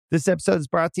This episode is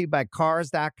brought to you by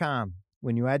Cars.com.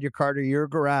 When you add your car to your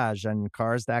garage on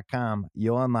Cars.com,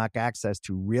 you'll unlock access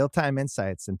to real-time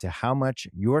insights into how much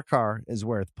your car is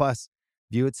worth. Plus,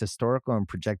 view its historical and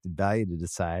projected value to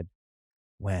decide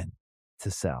when to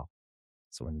sell.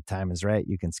 So when the time is right,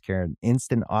 you can secure an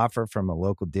instant offer from a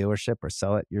local dealership or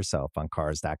sell it yourself on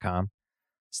Cars.com.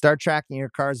 Start tracking your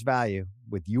car's value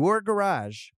with your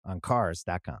garage on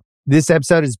Cars.com. This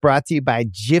episode is brought to you by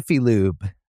Jiffy Lube.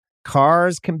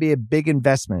 Cars can be a big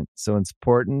investment, so it's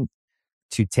important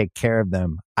to take care of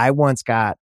them. I once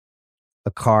got a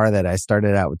car that I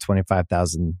started out with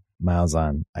 25,000 miles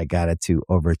on. I got it to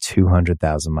over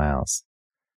 200,000 miles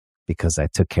because I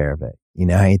took care of it. You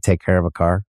know how you take care of a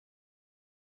car?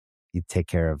 You take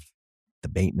care of the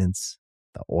maintenance,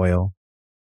 the oil,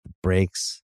 the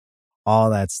brakes, all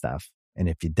that stuff. And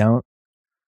if you don't,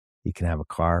 you can have a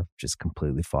car just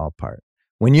completely fall apart.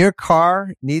 When your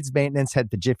car needs maintenance,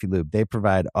 head to Jiffy Lube. They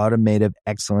provide automotive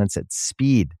excellence at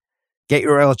speed. Get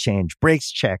your oil change,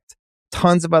 brakes checked,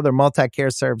 tons of other multi-care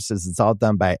services. It's all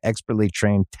done by expertly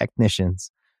trained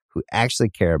technicians who actually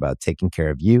care about taking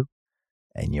care of you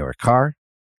and your car.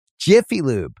 Jiffy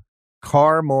Lube,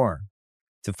 car more.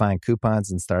 To find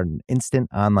coupons and start an instant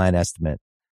online estimate,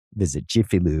 visit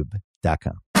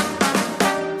jiffylube.com.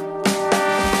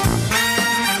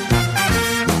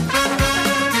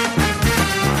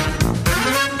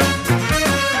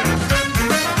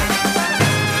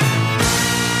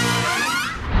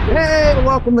 Hey,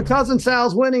 welcome to Cousin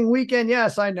Sal's Winning Weekend.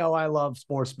 Yes, I know I love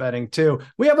sports betting too.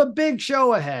 We have a big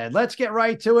show ahead. Let's get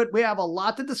right to it. We have a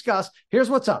lot to discuss. Here's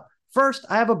what's up. First,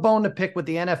 I have a bone to pick with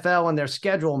the NFL and their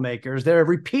schedule makers. They're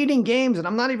repeating games, and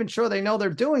I'm not even sure they know they're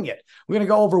doing it. We're going to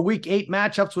go over Week 8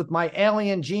 matchups with my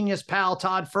alien genius pal,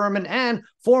 Todd Furman, and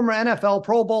former NFL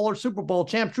Pro Bowler, Super Bowl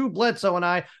champ, Drew Bledsoe, and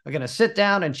I are going to sit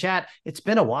down and chat. It's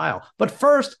been a while. But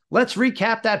first, let's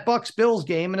recap that Bucs-Bills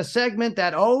game in a segment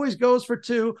that always goes for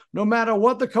two. No matter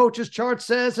what the coach's chart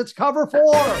says, it's cover 4.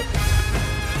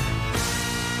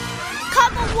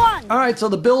 All right, so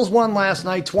the Bills won last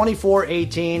night,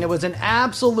 24-18. It was an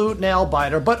absolute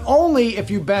nail-biter, but only if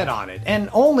you bet on it, and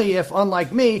only if,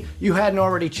 unlike me, you hadn't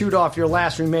already chewed off your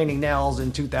last remaining nails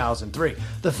in 2003.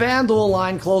 The FanDuel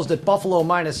line closed at Buffalo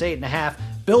minus 8.5.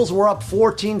 Bills were up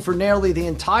 14 for nearly the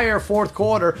entire fourth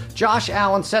quarter. Josh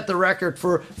Allen set the record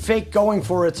for fake going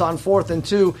for it's on 4th and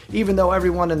 2, even though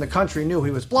everyone in the country knew he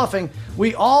was bluffing.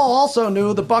 We all also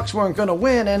knew the Bucs weren't going to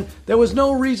win, and there was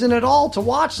no reason at all to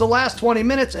watch the last 20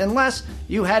 minutes unless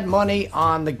you had money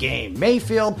on the game.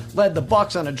 Mayfield led the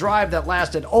Bucs on a drive that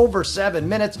lasted over 7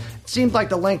 minutes. It seemed like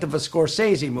the length of a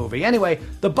Scorsese movie. Anyway,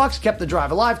 the Bucs kept the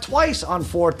drive alive twice on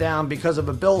 4th down because of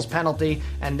a Bills penalty,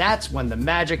 and that's when the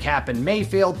magic happened.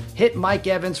 Mayfield hit Mike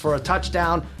Evans for a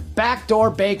touchdown. Backdoor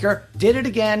Baker did it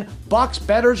again. Bucs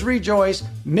bettors rejoice.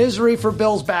 Misery for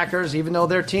Bills backers, even though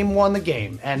their team won the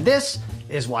game. And this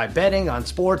is why betting on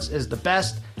sports is the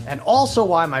best, and also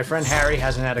why my friend Harry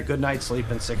hasn't had a good night's sleep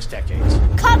in 6 decades.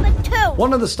 Cover 2.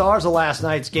 One of the stars of last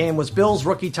night's game was Bills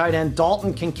rookie tight end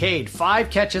Dalton Kincaid. 5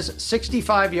 catches,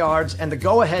 65 yards, and the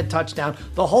go-ahead touchdown.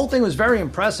 The whole thing was very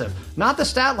impressive. Not the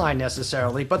stat line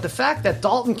necessarily, but the fact that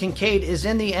Dalton Kincaid is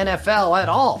in the NFL at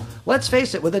all. Let's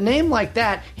face it, with a name like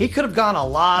that, he could have gone a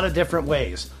lot of different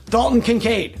ways. Dalton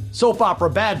Kincaid, soap opera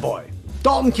bad boy.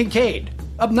 Dalton Kincaid,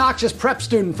 obnoxious prep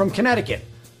student from Connecticut.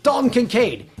 Dalton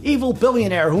Kincaid, evil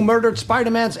billionaire who murdered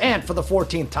Spider-Man's aunt for the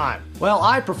 14th time. Well,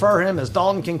 I prefer him as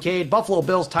Dalton Kincaid, Buffalo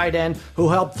Bills tight end, who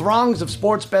helped throngs of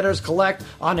sports bettors collect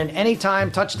on an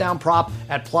anytime touchdown prop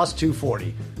at plus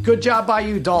 240. Good job by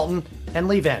you, Dalton, and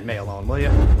leave Aunt May alone, will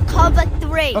you? Cover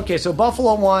 3. Okay, so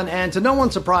Buffalo won, and to no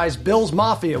one's surprise, Bills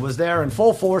Mafia was there in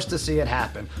full force to see it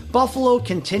happen. Buffalo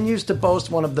continues to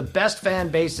boast one of the best fan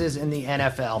bases in the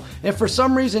NFL. If for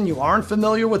some reason you aren't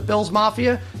familiar with Bills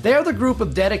Mafia, they're the group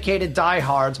of dedicated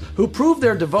diehards who prove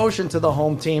their devotion to the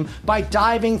home team by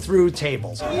diving through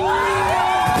tables.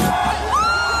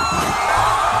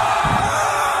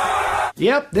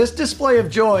 Yep, this display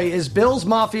of joy is Bills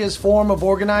Mafia's form of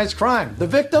organized crime. The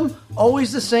victim,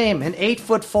 always the same, an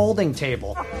 8-foot folding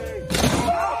table.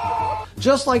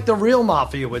 Just like the real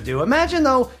Mafia would do. Imagine,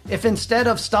 though, if instead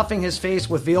of stuffing his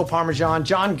face with veal parmesan,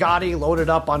 John Gotti loaded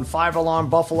up on 5-alarm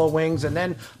buffalo wings, and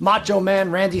then Macho Man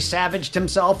Randy Savaged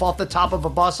himself off the top of a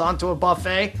bus onto a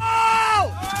buffet.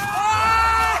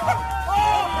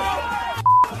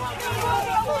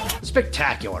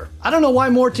 Spectacular. I don't know why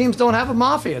more teams don't have a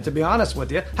mafia, to be honest with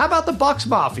you. How about the Bucs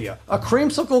Mafia? A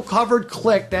creamsicle-covered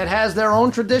clique that has their own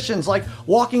traditions, like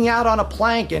walking out on a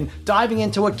plank and diving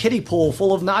into a kiddie pool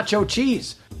full of nacho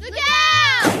cheese. Look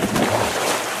out!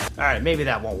 All right, maybe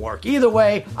that won't work. Either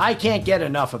way, I can't get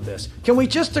enough of this. Can we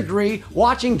just agree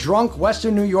watching drunk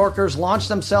Western New Yorkers launch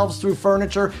themselves through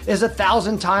furniture is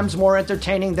 1,000 times more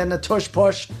entertaining than the tush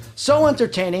push? So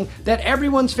entertaining that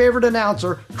everyone's favorite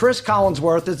announcer, Chris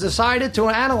Collinsworth, has decided to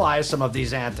analyze some of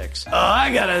these antics.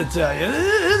 I gotta tell you,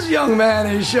 this young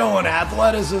man is showing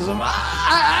athleticism.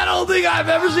 I don't think I've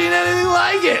ever seen anything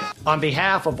like it. On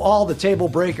behalf of all the table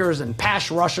breakers and pass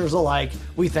rushers alike,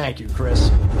 we thank you, Chris.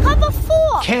 How about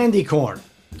 4? Candy corn.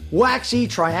 Waxy,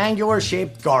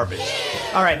 triangular-shaped garbage.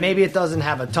 All right, maybe it doesn't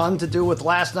have a ton to do with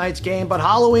last night's game, but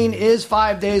Halloween is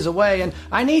 5 days away, and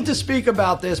I need to speak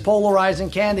about this polarizing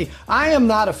candy. I am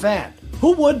not a fan.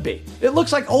 Who would be? It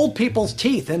looks like old people's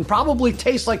teeth and probably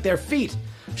tastes like their feet.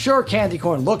 Sure, candy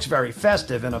corn looks very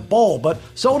festive in a bowl, but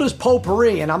so does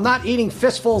potpourri, and I'm not eating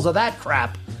fistfuls of that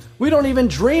crap. We don't even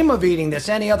dream of eating this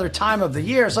any other time of the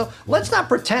year, so let's not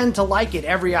pretend to like it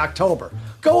every October.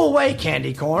 Go away,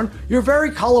 candy corn. You're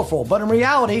very colorful, but in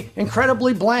reality,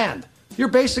 incredibly bland. You're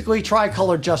basically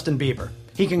tricolored Justin Bieber.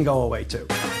 He can go away too.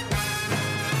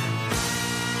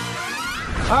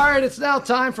 All right, it's now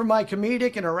time for my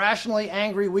comedic and irrationally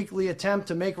angry weekly attempt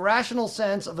to make rational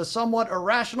sense of a somewhat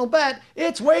irrational bet.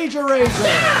 It's Wager Rager.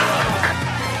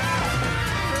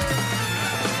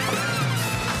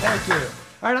 Thank you.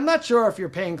 All right, I'm not sure if you're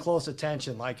paying close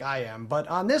attention like I am, but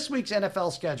on this week's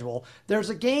NFL schedule, there's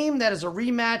a game that is a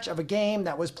rematch of a game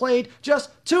that was played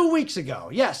just 2 weeks ago.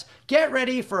 Yes, get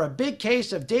ready for a big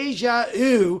case of deja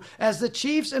vu as the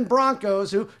Chiefs and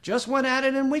Broncos, who just went at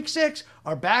it in week 6,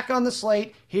 are back on the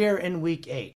slate here in week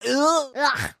 8.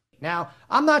 Now,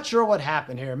 I'm not sure what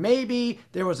happened here. Maybe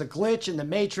there was a glitch in the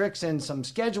Matrix and some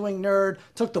scheduling nerd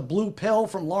took the blue pill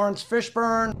from Lawrence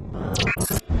Fishburne.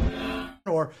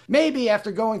 Or maybe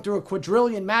after going through a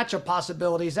quadrillion matchup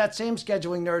possibilities, that same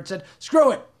scheduling nerd said,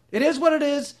 screw it, it is what it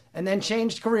is, and then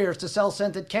changed careers to sell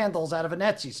scented candles out of an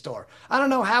Etsy store. I don't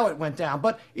know how it went down,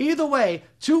 but either way,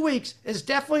 2 weeks is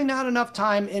definitely not enough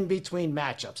time in between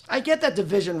matchups. I get that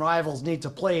division rivals need to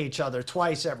play each other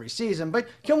twice every season, but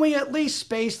can we at least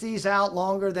space these out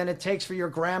longer than it takes for your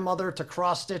grandmother to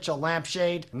cross-stitch a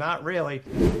lampshade? Not really.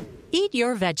 Eat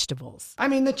your vegetables. I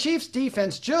mean, the Chiefs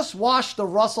defense just washed the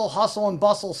Russell, Hustle, and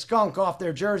Bustle skunk off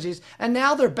their jerseys, and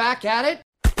now they're back at it?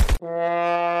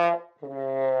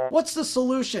 What's the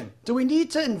solution? Do we need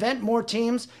to invent more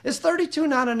teams? Is 32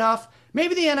 not enough?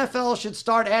 Maybe the NFL should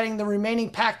start adding the remaining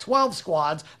Pac-12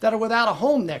 squads that are without a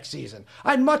home next season.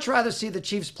 I'd much rather see the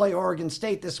Chiefs play Oregon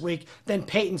State this week than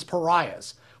Peyton's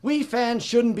Pariahs. We fans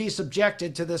shouldn't be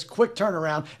subjected to this quick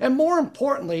turnaround, and more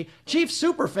importantly, Chiefs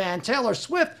superfan Taylor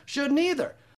Swift shouldn't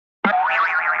either.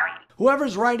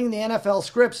 Whoever's writing the NFL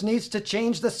scripts needs to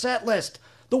change the set list.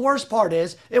 The worst part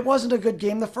is, it wasn't a good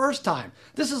game the first time.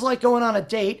 This is like going on a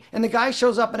date, and the guy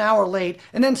shows up an hour late,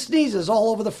 and then sneezes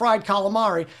all over the fried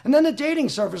calamari, and then the dating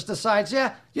service decides,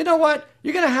 yeah, you know what,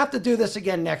 you're gonna have to do this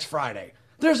again next Friday.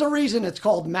 There's a reason it's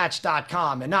called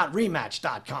Match.com and not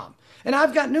Rematch.com. And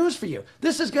I've got news for you.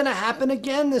 This is going to happen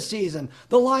again this season.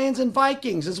 The Lions and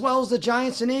Vikings, as well as the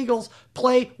Giants and Eagles,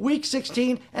 play Week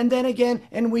 16 and then again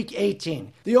in Week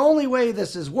 18. The only way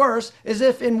this is worse is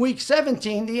if in Week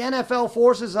 17 the NFL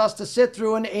forces us to sit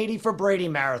through an 80 for Brady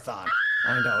marathon.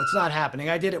 I know, it's not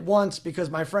happening. I did it once because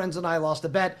my friends and I lost a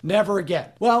bet. Never again.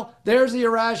 Well, there's the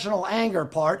irrational anger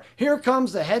part. Here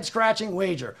comes the head-scratching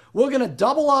wager. We're going to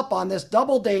double up on this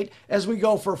double date as we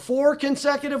go for 4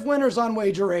 consecutive winners on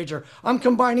Wager Rager. I'm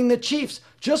combining the Chiefs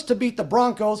just to beat the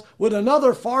Broncos with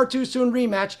another far-too-soon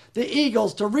rematch, the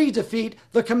Eagles to re-defeat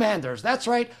the Commanders. That's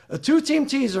right, a 2-team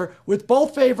teaser with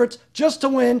both favorites just to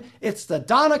win. It's the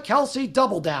Donna Kelsey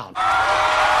double down.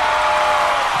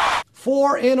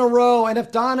 4 in a row, and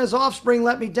if Donna's offspring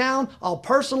let me down, I'll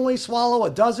personally swallow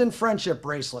a dozen friendship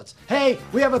bracelets. Hey,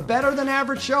 we have a better than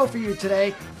average show for you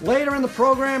today. Later in the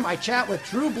program, I chat with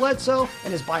Drew Bledsoe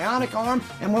and his bionic arm,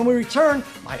 and when we return,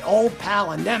 my old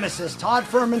pal and nemesis Todd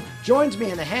Furman joins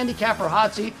me in the handicapper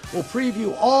hot seat. We'll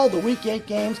preview all the Week 8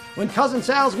 games when Cousin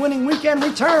Sal's winning weekend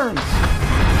returns.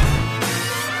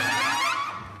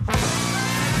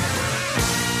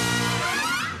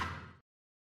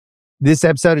 This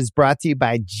episode is brought to you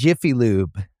by Jiffy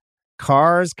Lube.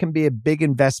 Cars can be a big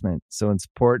investment, so it's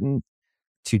important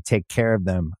to take care of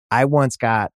them. I once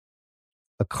got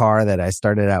a car that I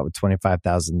started out with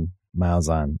 25,000 miles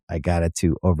on. I got it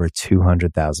to over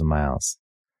 200,000 miles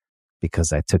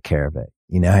because I took care of it.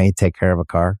 You know how you take care of a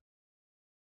car?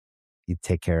 You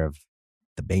take care of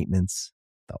the maintenance,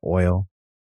 the oil,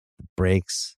 the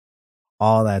brakes,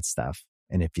 all that stuff.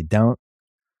 And if you don't,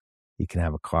 you can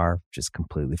have a car just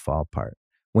completely fall apart.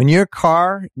 When your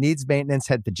car needs maintenance,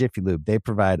 head to Jiffy Lube. They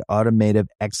provide automotive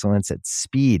excellence at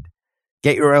speed.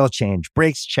 Get your oil change,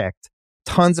 brakes checked,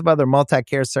 tons of other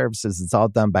multi-care services. It's all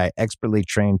done by expertly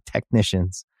trained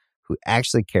technicians who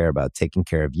actually care about taking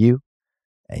care of you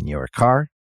and your car.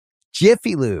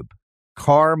 Jiffy Lube,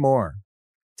 car more.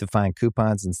 To find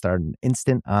coupons and start an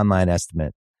instant online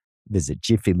estimate, visit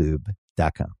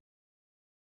jiffylube.com.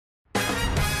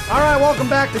 All right, welcome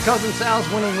back to Cousin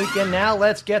Sal's Winning Weekend. Now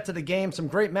let's get to the game. Some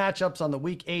great matchups on the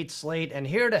Week 8 slate. And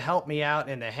here to help me out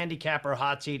in the handicapper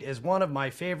hot seat is one of my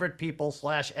favorite people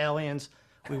 / aliens.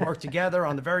 We worked together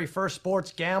on the very first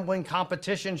sports gambling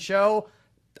competition show.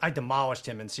 I demolished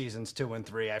him in seasons 2 and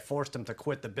 3. I forced him to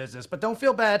quit the business. But don't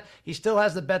feel bad. He still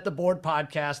has the Bet the Board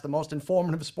podcast, the most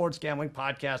informative sports gambling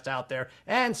podcast out there,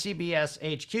 and CBS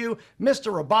HQ.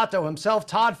 Mr. Roboto himself,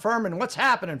 Todd Furman. What's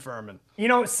happening, Furman? You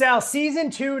know, Sal,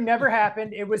 season 2 never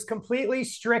happened. It was completely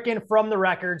stricken from the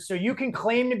record. So you can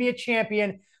claim to be a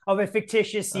champion of a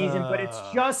fictitious season, but it's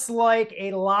just like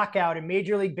a lockout in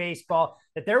Major League Baseball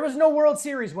that there was no World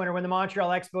Series winner when the Montreal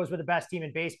Expos were the best team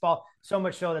in baseball. So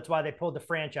much so that's why they pulled the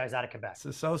franchise out of Quebec. This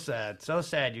is so sad. So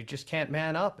sad. You just can't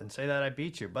man up and say that I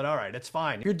beat you. But all right, it's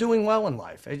fine. You're doing well in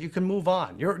life. You can move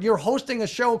on. You're hosting a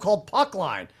show called Puck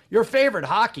Line, your favorite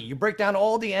hockey. You break down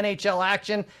all the NHL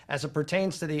action as it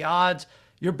pertains to the odds.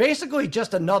 You're basically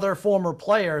just another former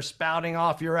player spouting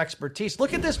off your expertise.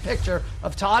 Look at this picture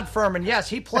of Todd Furman. Yes,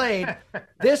 he played.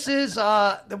 This is,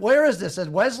 where is this? At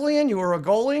Wesleyan? You were a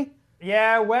goalie?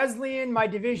 Yeah, Wesleyan, my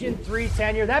Division III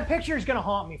tenure. That picture is going to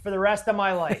haunt me for the rest of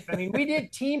my life. I mean, we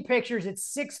did team pictures at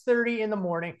 6:30 in the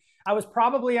morning. I was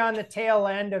probably on the tail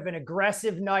end of an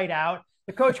aggressive night out.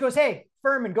 The coach goes, "Hey,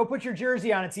 Furman, go put your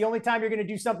jersey on. It's the only time you're going to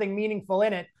do something meaningful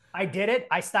in it." I did it.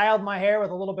 I styled my hair with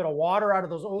a little bit of water out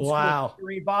of those old school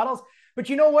Gatorade bottles. But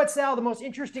you know what, Sal? The most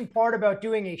interesting part about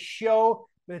doing a show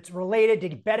that's related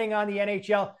to betting on the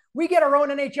NHL, we get our own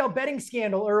NHL betting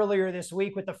scandal earlier this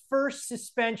week with the first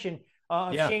suspension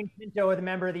of Shane Pinto, the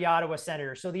member of the Ottawa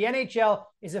Senators. So the NHL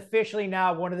is officially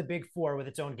now one of the big four with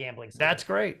its own gambling scandal. That's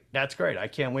great. That's great. I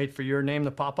can't wait for your name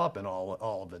to pop up in all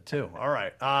of it, too. All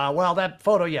right. Well, that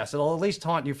photo, yes, it'll at least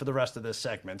haunt you for the rest of this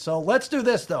segment. So let's do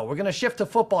this, though. We're going to shift to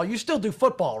football. You still do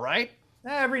football, right?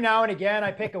 Every now and again,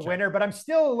 I pick a winner, but I'm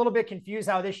still a little bit confused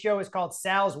how this show is called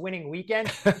Sal's Winning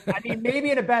Weekend. I mean, maybe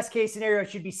in a best case scenario,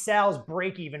 it should be Sal's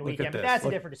break-even weekend, but that's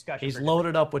a different discussion. He's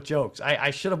loaded up with jokes.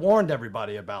 I should have warned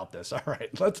everybody about this. All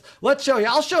right, let's show you.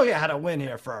 I'll show you how to win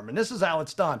here, Furman. This is how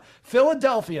it's done.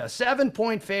 Philadelphia,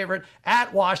 7-point favorite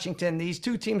at Washington. These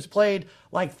two teams played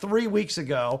like 3 weeks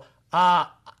ago.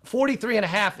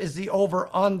 43.5 is the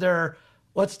over-under.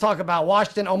 Let's talk about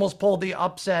Washington. Almost pulled the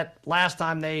upset last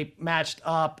time they matched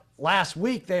up. Last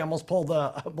week, they almost pulled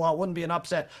it wouldn't be an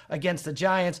upset against the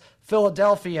Giants.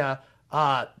 Philadelphia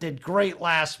did great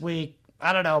last week.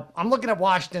 I don't know. I'm looking at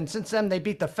Washington. Since then, they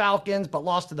beat the Falcons, but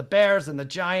lost to the Bears and the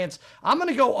Giants. I'm going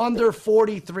to go under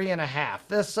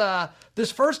 43.5.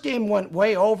 This first game went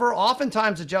way over.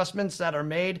 Oftentimes, adjustments that are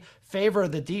made favor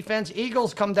the defense.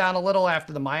 Eagles come down a little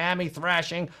after the Miami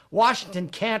thrashing. Washington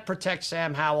can't protect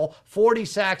Sam Howell. 40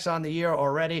 sacks on the year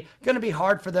already. Going to be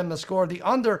hard for them to score. The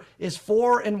under is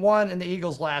 4-1 in the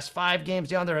Eagles' last 5 games.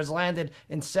 The under has landed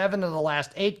in 7 of the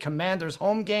last 8 Commanders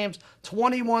home games.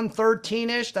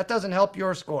 21-13-ish. That doesn't help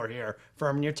your score here,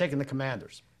 Furman. You're taking the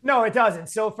Commanders. No, it doesn't.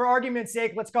 So for argument's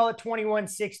sake, let's call it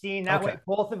 21-16. That way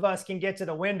both of us can get to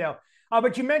the window.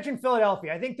 But you mentioned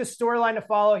Philadelphia. I think the storyline to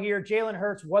follow here, Jalen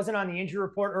Hurts wasn't on the injury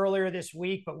report earlier this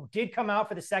week, but did come out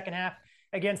for the second half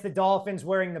against the Dolphins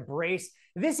wearing the brace.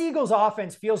 This Eagles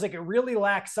offense feels like it really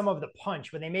lacks some of the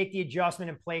punch when they make the adjustment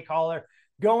and play caller,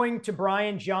 going to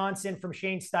Brian Johnson from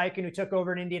Shane Steichen, who took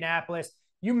over in Indianapolis.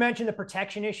 You mentioned the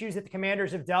protection issues that the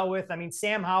Commanders have dealt with. I mean,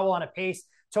 Sam Howell on a pace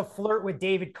to flirt with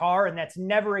David Carr, and that's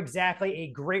never exactly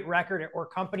a great record or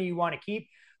company you want to keep.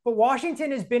 But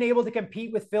Washington has been able to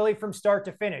compete with Philly from start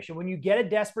to finish. And when you get a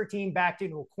desperate team backed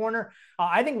into a corner,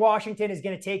 I think Washington is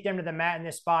going to take them to the mat in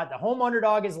this spot. The home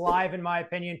underdog is live, in my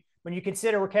opinion. When you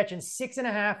consider we're catching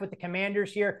 6.5 with the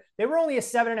Commanders here, they were only a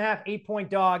 7.5,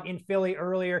 8-point dog in Philly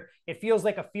earlier. It feels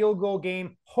like a field goal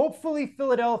game. Hopefully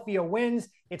Philadelphia wins.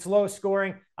 It's low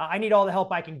scoring. I need all the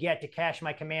help I can get to cash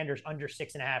my Commanders under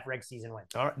 6.5 reg season win.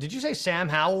 All right. Did you say Sam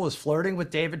Howell was flirting with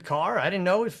David Carr? I didn't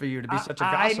know it for you to be such a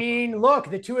gossip. I mean, look,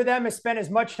 the two of them have spent as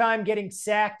much time getting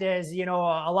sacked as, a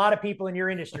lot of people in your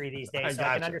industry these days.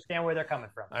 I can understand where they're coming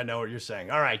from. I know what you're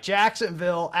saying. All right.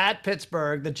 Jacksonville at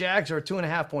Pittsburgh. The Jags are a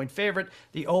 2.5-point favorite.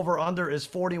 The over-under is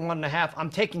 41.5. I'm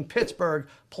taking Pittsburgh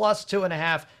plus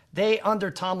 2.5. They, under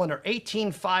Tomlin, are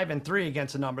 18-5-3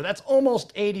 against the number. That's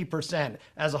almost 80%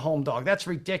 as a home dog. That's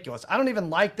ridiculous. I don't even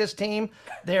like this team.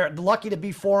 They're lucky to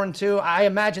be 4-2. I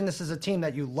imagine this is a team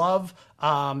that you love.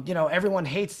 Everyone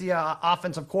hates the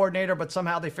offensive coordinator, but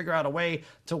somehow they figure out a way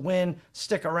to win,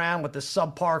 stick around with the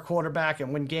subpar quarterback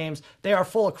and win games. They are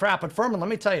full of crap. But Furman, let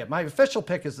me tell you, my official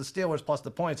pick is the Steelers plus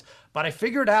the points, but I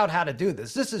figured out how to do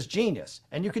this. This is genius,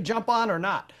 and you could jump on or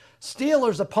not.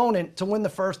 Steelers opponent to win the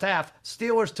first half,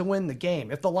 Steelers to win the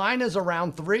game. If the line is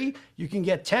around 3, you can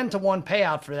get 10-1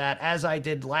 payout for that, as I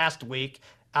did last week.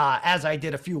 As I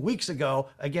did a few weeks ago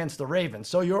against the Ravens.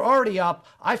 So you're already up.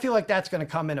 I feel like that's going to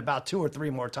come in about 2 or 3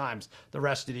 more times the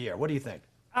rest of the year. What do you think?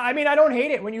 I mean, I don't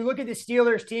hate it. When you look at the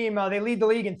Steelers team, they lead the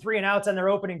league in 3 and outs on their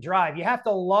opening drive. You have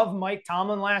to love Mike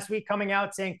Tomlin last week coming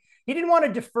out saying he didn't want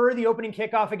to defer the opening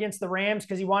kickoff against the Rams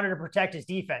because he wanted to protect his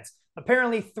defense.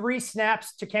 Apparently 3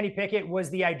 snaps to Kenny Pickett was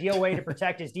the ideal way to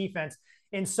protect his defense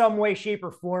in some way, shape,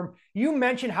 or form. You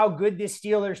mentioned how good this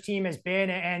Steelers team has been,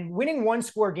 and winning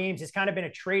 1-score games has kind of been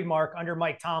a trademark under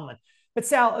Mike Tomlin. But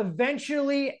Sal,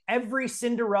 eventually every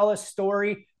Cinderella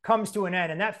story comes to an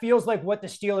end, and that feels like what the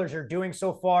Steelers are doing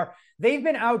so far. They've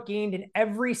been outgained in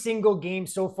every single game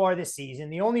so far this season.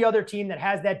 The only other team that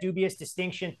has that dubious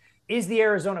distinction is the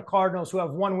Arizona Cardinals, who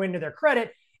have 1 win to their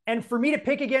credit. And for me to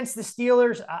pick against the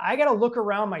Steelers, I got to look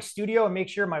around my studio and make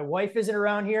sure my wife isn't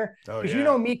around here. Because you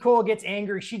know me, Cole gets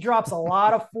angry. She drops a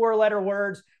lot of 4-letter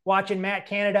words watching Matt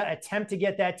Canada attempt to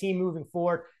get that team moving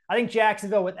forward. I think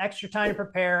Jacksonville, with extra time to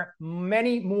prepare,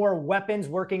 many more weapons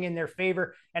working in their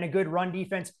favor, and a good run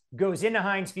defense, goes into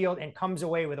Heinz Field and comes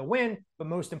away with a win, but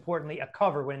most importantly, a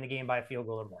cover, winning the game by a field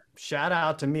goal or more. Shout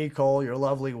out to me, Cole, your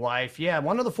lovely wife. Yeah,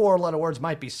 one of the 4-letter words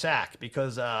might be sack,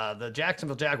 because the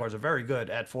Jacksonville Jaguars are very good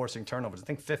at forcing turnovers. I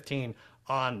think 15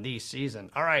 on the season.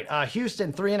 All right,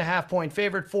 Houston, 3.5-point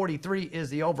favorite. 43 is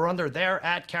the over-under. There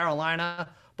at Carolina.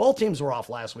 Both teams were off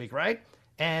last week, right?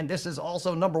 And this is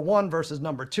also number 1 versus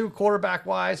number 2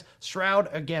 quarterback-wise. Stroud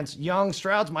against Young.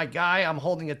 Stroud's my guy. I'm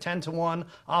holding a 10-1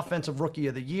 offensive rookie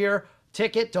of the year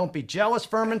ticket. Don't be jealous,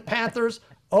 Furman. Panthers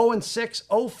 0-6,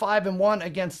 0-5-1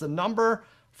 against the number.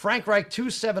 Frank Reich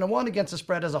 2-7-1 against the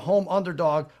spread as a home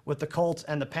underdog with the Colts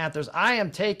and the Panthers. I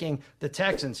am taking the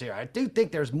Texans here. I do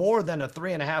think there's more than a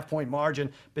 3.5-point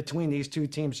margin between these two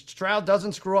teams. Stroud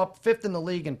doesn't screw up, 5th in the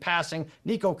league in passing.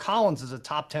 Nico Collins is a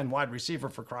top 10 wide receiver,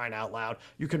 for crying out loud.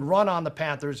 You can run on the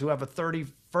Panthers, who have a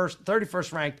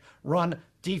 31st ranked run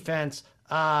defense.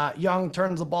 Young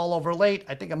turns the ball over late.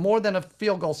 I think more than a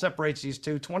field goal separates these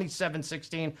two.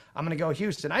 27-16. I'm going to go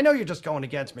Houston. I know you're just going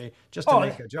against me just to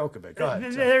make a joke of it. Go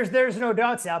ahead. There's no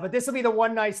doubt, Sal, but this will be the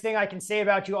one nice thing I can say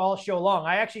about you all show long.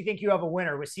 I actually think you have a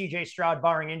winner with C.J. Stroud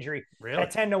barring injury. Really?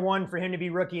 At 10-1 for him to be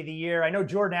rookie of the year. I know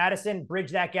Jordan Addison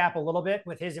bridged that gap a little bit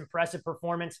with his impressive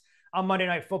performance on Monday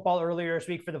Night Football earlier this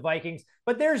week for the Vikings,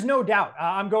 but there's no doubt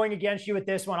I'm going against you with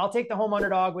this one. I'll take the home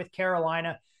underdog with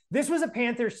Carolina. This was a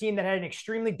Panthers team that had an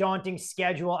extremely daunting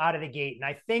schedule out of the gate. And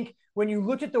I think when you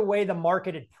looked at the way the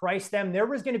market had priced them, there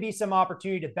was going to be some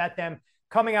opportunity to bet them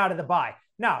coming out of the bye.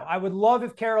 Now, I would love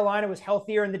if Carolina was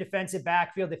healthier in the defensive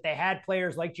backfield, if they had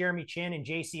players like Jeremy Chin and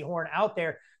J.C. Horn out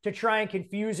there to try and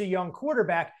confuse a young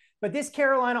quarterback. But this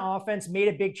Carolina offense made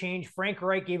a big change. Frank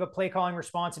Reich gave up play calling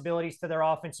responsibilities to their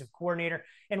offensive coordinator.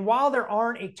 And while there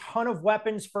aren't a ton of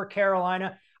weapons for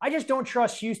Carolina, I just don't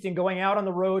trust Houston going out on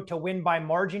the road to win by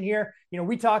margin here. You know,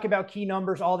 we talk about key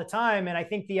numbers all the time, and I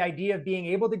think the idea of being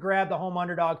able to grab the home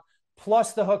underdog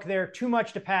plus the hook there, too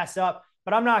much to pass up.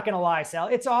 But I'm not going to lie, Sal.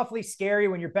 It's awfully scary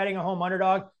when you're betting a home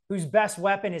underdog whose best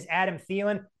weapon is Adam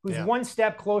Thielen, who's one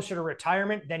step closer to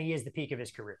retirement than he is the peak of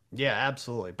his career. Yeah,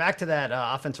 absolutely. Back to that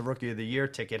offensive rookie of the year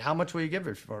ticket. How much will you give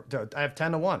it for? I have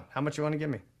 10-1. How much you want to give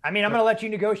me? I mean, I'm going to let you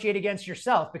negotiate against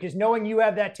yourself, because knowing you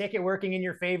have that ticket working in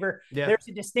your favor, there's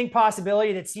a distinct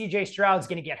possibility that C.J. Stroud's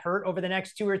going to get hurt over the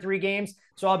next 2 or 3 games.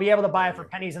 So I'll be able to buy it for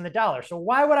pennies on the dollar. So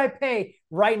why would I pay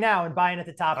right now and buying at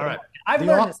the top of the market? I've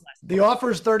learned this lesson. The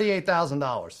offer is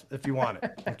 $38,000 if you want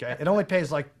it. Okay, it only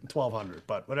pays like $1,200,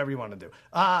 but whatever you want to do.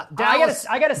 Dallas,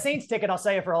 I got a Saints ticket. I'll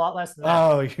sell you for a lot less than that.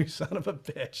 Oh, you son of a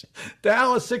bitch!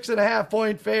 Dallas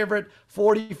 6.5-point favorite.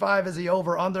 45 is the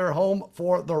over/under. Home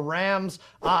for the Rams.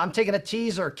 I'm taking a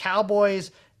teaser.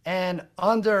 Cowboys and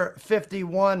under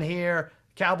 51 here.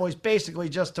 Cowboys basically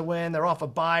just to win. They're off a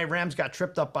bye. Rams got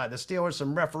tripped up by the Steelers.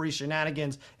 Some referee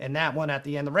shenanigans in that one at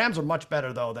the end. The Rams are much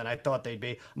better, though, than I thought they'd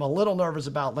be. I'm a little nervous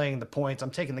about laying the points.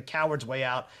 I'm taking the coward's way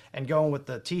out and going with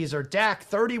the teaser. Dak,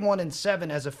 31-7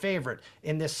 as a favorite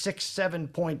in this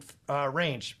 6-7 point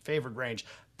favored range.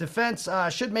 Defense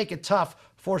should make it tough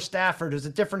for Stafford, who's a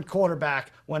different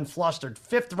quarterback when flustered.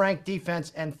 5th-ranked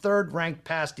defense and 3rd-ranked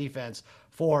pass defense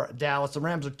for Dallas. The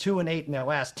Rams are 2-8 in their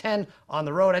last 10 on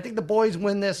the road. I think the boys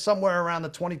win this somewhere around the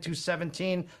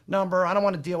 22-17 number. I don't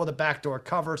want to deal with a backdoor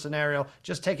cover scenario.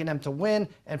 Just taking them to win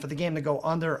and for the game to go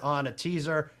under on a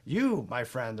teaser. You, my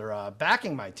friend, are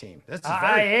backing my team.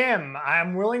 I am.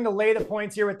 I'm willing to lay the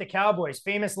points here with the Cowboys.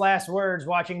 Famous last words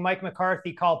watching Mike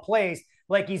McCarthy call plays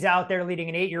like he's out there leading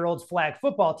an 8-year-old's flag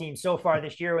football team so far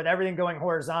this year with everything going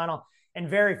horizontal and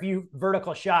very few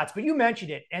vertical shots. But you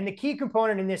mentioned it. And the key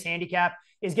component in this handicap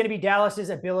is going to be Dallas's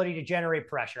ability to generate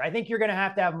pressure. I think you're going to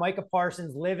have Micah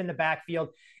Parsons live in the backfield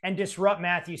and disrupt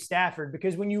Matthew Stafford,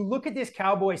 because when you look at this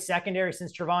Cowboys secondary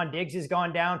since Trevon Diggs has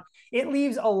gone down, it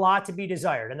leaves a lot to be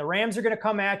desired. And the Rams are going to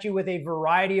come at you with a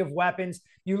variety of weapons.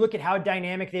 You look at how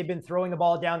dynamic they've been throwing the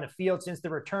ball down the field since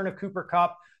the return of Cooper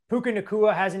Kupp. Puka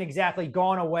Nacua hasn't exactly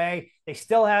gone away. They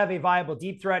still have a viable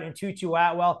deep threat in Tutu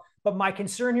Atwell. But my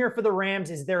concern here for the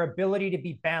Rams is their ability to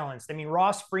be balanced. I mean,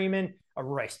 Royce Freeman,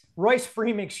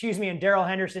 and Darrell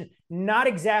Henderson, not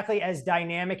exactly as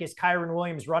dynamic as Kyron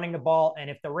Williams running the ball. And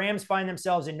if the Rams find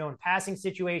themselves in known passing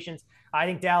situations, I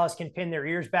think Dallas can pin their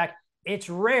ears back.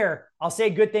 It's rare. I'll say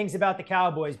good things about the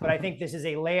Cowboys, but I think this is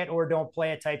a lay it or don't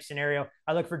play it type scenario.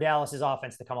 I look for Dallas's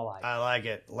offense to come alive. I like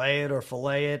it. Lay it or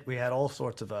fillet it. We had all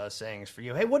sorts of sayings for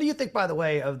you. Hey, what do you think, by the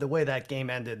way, of the way that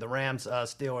game ended, the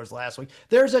Rams-Steelers last week?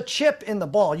 There's a chip in the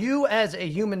ball. You, as a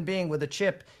human being with a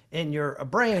chip in your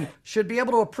brain, should be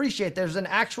able to appreciate there's an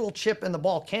actual chip in the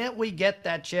ball. Can't we get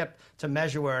that chip to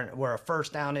measure where a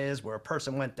first down is, where a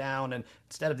person went down, and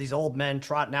instead of these old men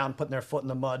trotting out and putting their foot in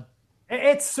the mud?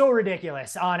 It's so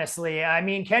ridiculous, honestly. I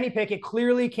mean, Kenny Pickett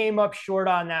clearly came up short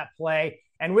on that play.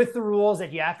 And with the rules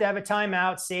that you have to have a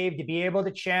timeout saved to be able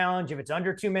to challenge, if it's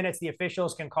under 2 minutes, the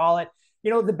officials can call it.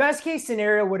 You know, the best case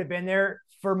scenario would have been there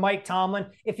for Mike Tomlin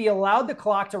if he allowed the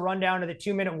clock to run down to the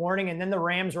 2-minute warning and then the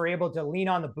Rams were able to lean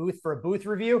on the booth for a booth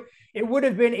review. It would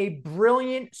have been a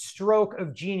brilliant stroke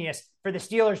of genius for the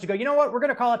Steelers to go, you know what, we're going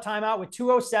to call a timeout with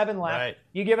 2:07 left. Right.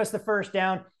 You give us the first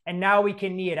down, and now we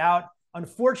can knee it out.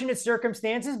 Unfortunate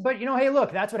circumstances, but hey,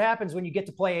 look, that's what happens when you get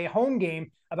to play a home game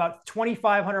about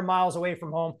 2,500 miles away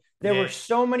from home. There were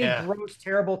so many gross,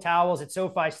 terrible towels at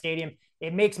SoFi Stadium.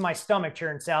 It makes my stomach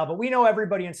churn, Sal. But we know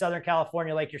everybody in Southern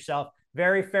California, like yourself,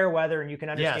 very fair weather, and you can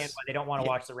understand why they don't want to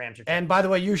watch the Rams. And by the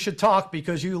way, you should talk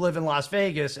because you live in Las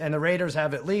Vegas, and the Raiders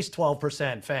have at least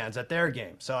 12% fans at their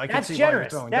game. So I can see generous. Why you're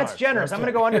throwing That's darts. generous. I'm going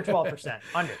to go under 12%.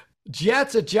 Under.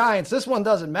 Jets at Giants. This one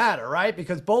doesn't matter, right?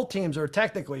 Because both teams are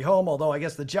technically home, although I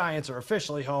guess the Giants are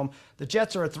officially home. The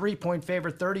Jets are a 3-point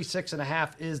favorite.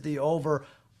 36.5 is the over.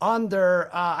 Under,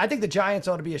 I think the Giants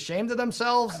ought to be ashamed of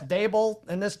themselves. Dable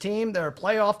and this team, they're a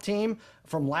playoff team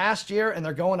from last year, and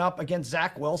they're going up against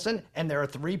Zach Wilson, and they're a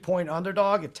 3-point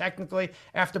underdog. And technically,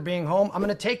 after being home, I'm going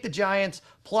to take the Giants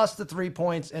plus the 3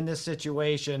 points in this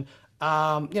situation.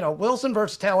 Wilson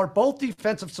versus Taylor, both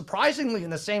defensive, surprisingly in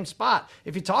the same spot.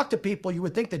 If you talk to people, you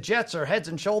would think the Jets are heads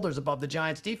and shoulders above the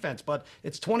Giants defense, but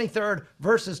it's 23rd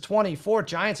versus 24th.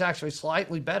 Giants actually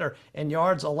slightly better in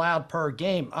yards allowed per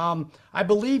game. I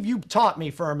believe you taught me,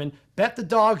 Furman, bet the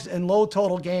dogs in low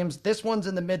total games. This one's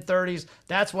in the mid-30s.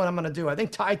 That's what I'm going to do. I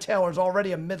think Ty Taylor's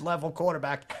already a mid-level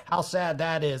quarterback. How sad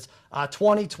that is.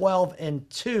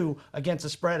 20-12-2 against the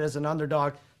spread as an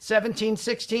underdog.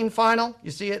 17-16 final. You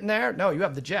see it in there? No, you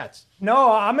have the Jets.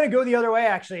 No, I'm going to go the other way,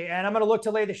 actually, and I'm going to look to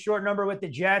lay the short number with the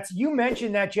Jets. You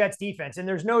mentioned that Jets defense, and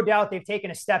there's no doubt they've taken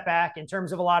a step back in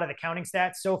terms of a lot of the counting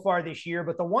stats so far this year.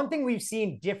 But the one thing we've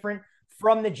seen different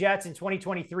from the Jets in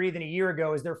 2023 than a year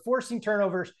ago is they're forcing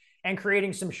turnovers and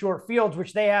creating some short fields,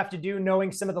 which they have to do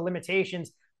knowing some of the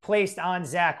limitations placed on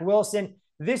Zach Wilson.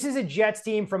 This is a Jets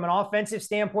team from an offensive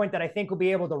standpoint that I think will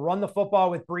be able to run the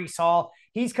football with Breece Hall.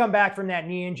 He's come back from that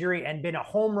knee injury and been a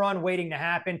home run waiting to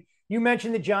happen. You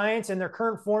mentioned the Giants and their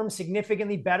current form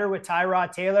significantly better with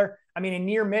Tyrod Taylor. I mean, a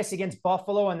near miss against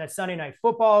Buffalo in that Sunday night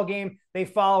football game. They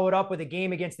follow it up with a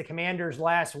game against the Commanders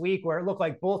last week where it looked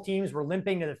like both teams were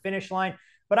limping to the finish line.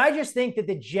 But I just think that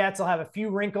the Jets will have a few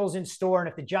wrinkles in store. And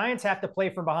if the Giants have to play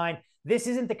from behind, this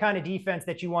isn't the kind of defense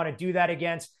that you want to do that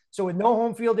against. So with no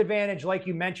home field advantage, like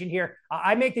you mentioned here,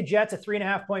 I make the Jets a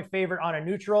 3.5-point favorite on a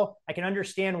neutral. I can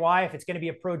understand why. If it's going to be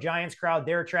a pro-Giants crowd,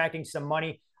 they're attracting some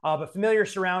money. But familiar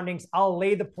surroundings, I'll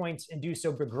lay the points and do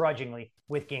so begrudgingly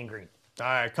with Gang Green. All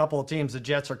right, a couple of teams the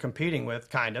Jets are competing with,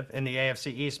 kind of, in the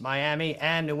AFC East, Miami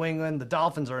and New England. The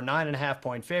Dolphins are a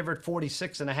 9.5-point favorite.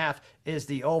 46.5 is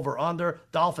the over-under.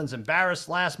 Dolphins embarrassed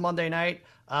last Monday night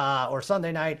or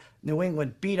Sunday night. New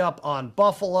England beat up on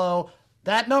Buffalo.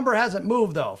 That number hasn't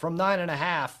moved, though, from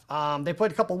 9.5. They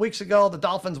played a couple weeks ago. The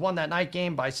Dolphins won that night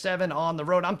game by 7 on the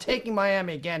road. I'm taking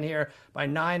Miami again here by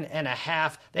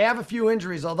 9.5. They have a few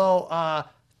injuries, although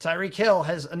Tyreek Hill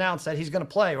has announced that he's going to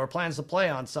play or plans to play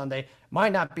on Sunday.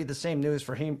 Might not be the same news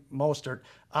for him, Mostert.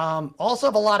 Also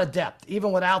have a lot of depth,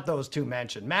 even without those two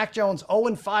mentioned. Mac Jones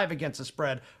 0-5 against the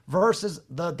spread versus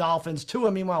the Dolphins.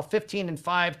 Tua, meanwhile,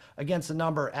 15-5 against the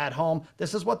number at home.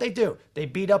 This is what they do. They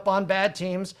beat up on bad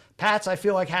teams. Pats, I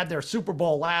feel like, had their Super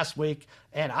Bowl last week,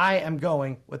 and I am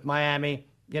going with Miami.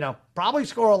 Probably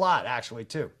score a lot, actually,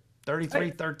 too.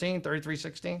 33-13,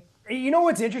 33-16. You know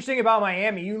what's interesting about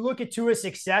Miami? You look at Tua's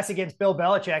success against Bill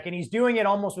Belichick, and he's doing it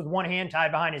almost with one hand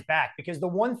tied behind his back, because the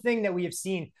one thing that we have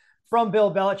seen from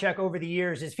Bill Belichick over the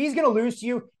years is if he's going to lose to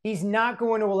you, he's not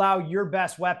going to allow your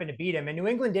best weapon to beat him. And New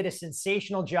England did a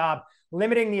sensational job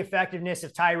limiting the effectiveness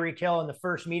of Tyreek Hill in the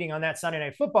first meeting on that Sunday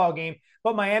Night Football game.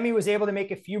 But Miami was able to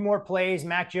make a few more plays.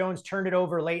 Mac Jones turned it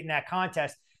over late in that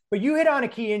contest. But you hit on a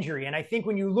key injury. And I think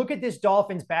when you look at this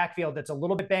Dolphins backfield that's a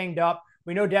little bit banged up,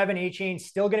 we know Devin Achane's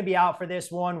still going to be out for this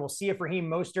one. We'll see if Raheem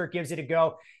Mostert gives it a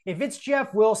go. If it's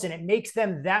Jeff Wilson, it makes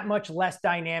them that much less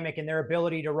dynamic in their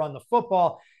ability to run the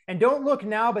football. And don't look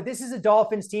now, but this is a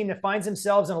Dolphins team that finds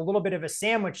themselves in a little bit of a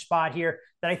sandwich spot here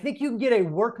that I think you can get a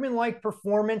workmanlike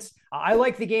performance. I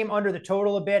like the game under the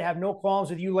total a bit, have no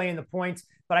qualms with you laying the points,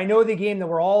 but I know the game that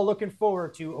we're all looking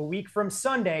forward to a week from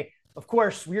Sunday. Of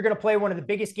course, we're going to play one of the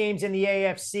biggest games in the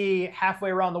AFC halfway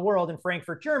around the world in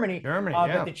Frankfurt, Germany.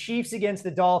 But the Chiefs against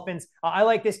the Dolphins. I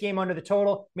like this game under the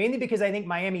total, mainly because I think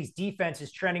Miami's defense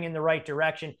is trending in the right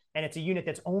direction, and it's a unit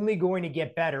that's only going to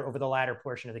get better over the latter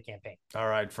portion of the campaign. All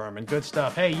right, Furman, good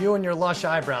stuff. Hey, you and your lush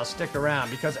eyebrows, stick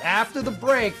around, because after the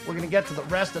break, we're going to get to the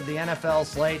rest of the NFL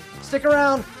slate. Stick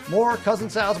around. More Cousin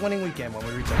Sal's Winning Weekend when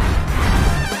we return.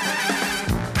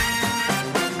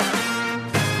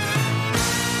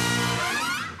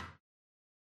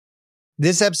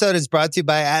 This episode is brought to you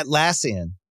by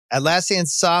Atlassian. Atlassian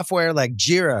software like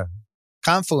Jira,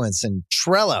 Confluence, and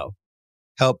Trello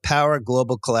help power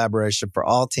global collaboration for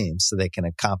all teams so they can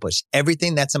accomplish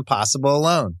everything that's impossible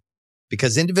alone.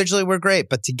 Because individually we're great,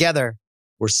 but together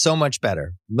we're so much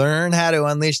better. Learn how to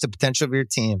unleash the potential of your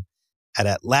team at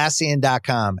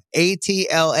Atlassian.com.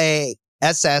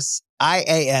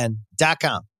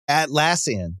 Atlassian.com.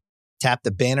 Atlassian. Tap the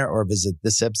banner or visit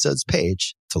this episode's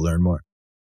page to learn more.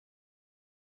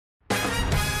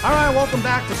 All right, welcome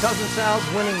back to Cousin Sal's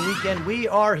Winning Weekend. We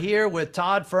are here with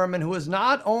Todd Furman, who is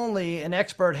not only an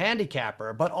expert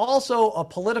handicapper, but also a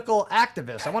political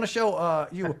activist. I want to show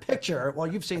you a picture. Well,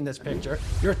 you've seen this picture.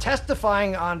 You're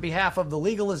testifying on behalf of the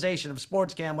legalization of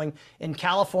sports gambling in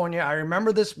California. I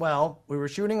remember this well. We were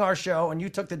shooting our show, and you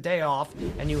took the day off,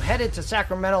 and you headed to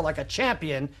Sacramento like a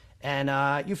champion,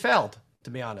 and you failed, to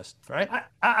be honest, right?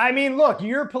 I mean, look,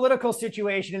 your political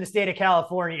situation in the state of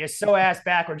California is so ass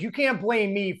backwards. You can't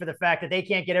blame me for the fact that they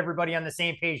can't get everybody on the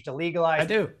same page to legalize. I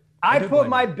do. I put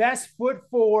my best foot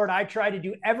forward. I tried to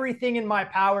do everything in my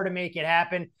power to make it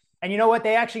happen. And you know what?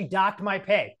 They actually docked my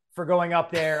pay for going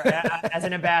up there as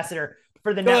an ambassador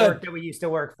for the network that we used to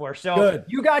work for. So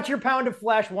you got your pound of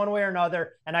flesh one way or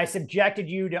another, and I subjected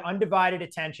you to undivided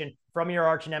attention from your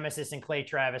arch nemesis and Clay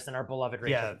Travis and our beloved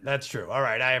Rachel. Yeah, that's true. All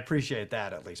right, I appreciate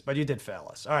that at least, but you did fail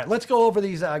us. All right, let's go over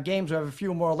these games. We have a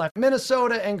few more left.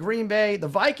 Minnesota and Green Bay. The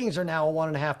Vikings are now a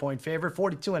 1.5-point favorite.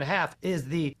 42.5 is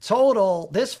the total.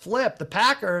 This flip, the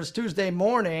Packers Tuesday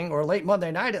morning or late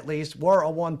Monday night at least were a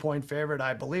 1-point favorite,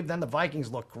 I believe. Then the Vikings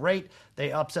look great.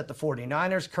 They upset the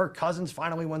 49ers. Kirk Cousins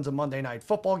finally wins a Monday night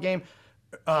football game.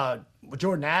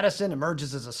 Jordan Addison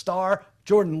emerges as a star.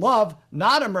 Jordan Love,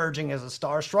 not emerging as a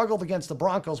star, struggled against the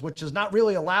Broncos, which is not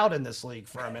really allowed in this league,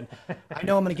 Furman. I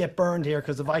know I'm going to get burned here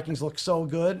because the Vikings look so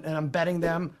good, and I'm betting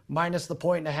them minus the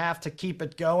 1.5 to keep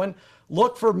it going.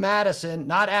 Look for Madison,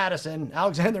 not Addison,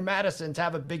 Alexander Madison, to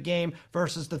have a big game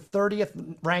versus the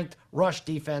 30th ranked rush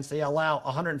defense. They allow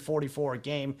 144 a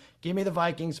game. Give me the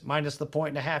Vikings minus the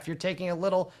 1.5. You're taking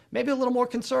maybe a little more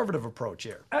conservative approach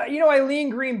here. I lean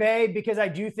Green Bay because I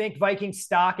do think Vikings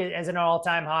stock is an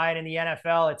all-time high. And in the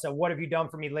NFL, it's a what have you done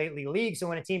for me lately league. So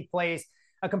when a team plays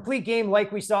a complete game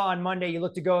like we saw on Monday, you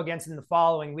look to go against them the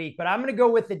following week. But I'm going to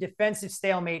go with the defensive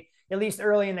stalemate, at least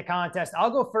early in the contest. I'll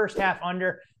go first half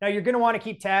under. Now, you're going to want to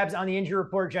keep tabs on the injury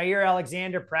report. Jair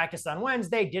Alexander practiced on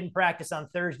Wednesday, didn't practice on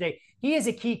Thursday. He is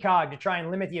a key cog to try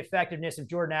and limit the effectiveness of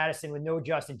Jordan Addison with no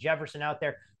Justin Jefferson out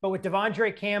there. But with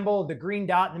Devondre Campbell, the green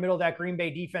dot in the middle of that Green Bay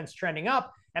defense trending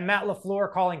up, and Matt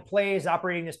LaFleur calling plays,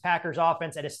 operating this Packers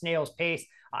offense at a snail's pace,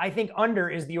 I think under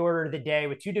is the order of the day.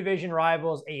 With two division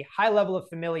rivals, a high level of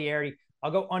familiarity,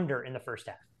 I'll go under in the first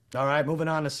half. All right, moving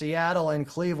on to Seattle and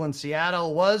Cleveland.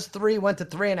 Seattle was 3, went to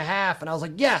 3.5, and I was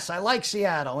like, yes, I like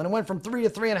Seattle. And it went from 3 to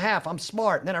 3.5. I'm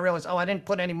smart. And then I realized, I didn't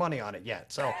put any money on it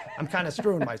yet. So I'm kind of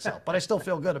screwing myself, but I still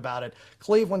feel good about it.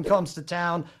 Cleveland comes to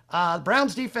town.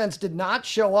 Browns defense did not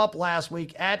show up last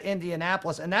week at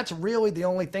Indianapolis, and that's really the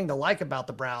only thing to like about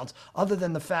the Browns, other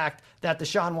than the fact that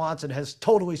Deshaun Watson has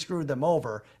totally screwed them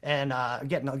over and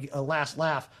getting a last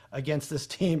laugh against this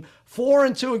team.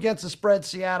 4-2 against the spread,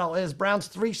 Seattle is. Browns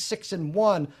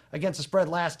 3-6-1 against the spread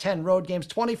last 10 road games.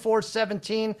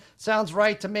 24-17 sounds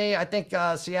right to me. I think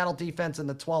Seattle defense in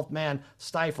the 12th man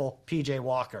stifle P.J.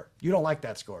 Walker. You don't like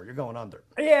that score. You're going under.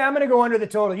 Yeah, I'm going to go under the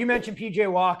total. You mentioned P.J.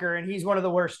 Walker, and he's one of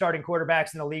the worst starting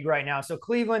quarterbacks in the league right now. So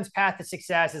Cleveland's path to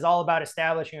success is all about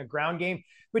establishing a ground game,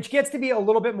 which gets to be a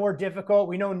little bit more difficult.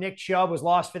 We know Nick Chubb was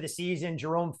lost for the season.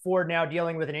 Jerome Ford now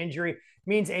dealing with an injury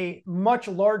means a much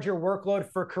larger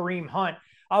workload for Kareem Hunt.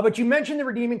 But you mentioned the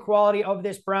redeeming quality of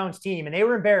this Browns team, and they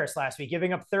were embarrassed last week,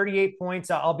 giving up 38 points,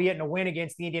 albeit in a win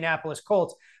against the Indianapolis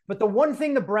Colts. But the one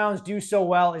thing the Browns do so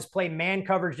well is play man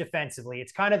coverage defensively.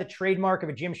 It's kind of the trademark of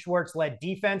a Jim Schwartz-led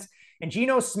defense, and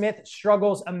Geno Smith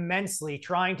struggles immensely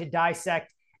trying to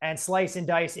dissect and slice and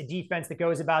dice a defense that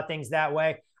goes about things that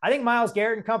way. I think Myles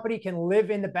Garrett and company can live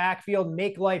in the backfield,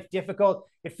 make life difficult.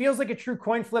 It feels like a true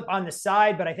coin flip on the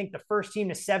side, but I think the first team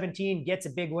to 17 gets a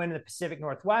big win in the Pacific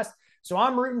Northwest. So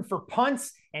I'm rooting for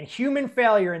punts and human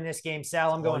failure in this game,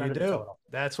 Sal. I'm going under the total.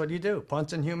 That's what you do.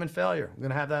 Punts and human failure. I'm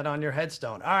going to have that on your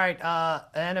headstone. All right,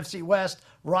 NFC West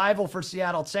rival for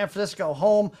Seattle. San Francisco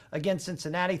home against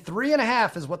Cincinnati.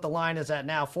 3.5 is what the line is at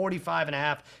now.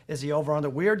 45.5 is the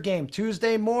over-under. Weird game.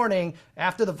 Tuesday morning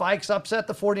after the Vikes upset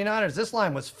the 49ers, this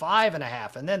line was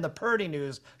 5.5. And then the Purdy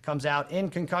news comes out in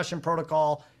concussion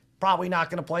protocol. Probably not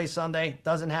going to play Sunday.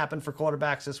 Doesn't happen for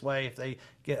quarterbacks this way if they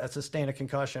sustain a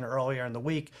concussion earlier in the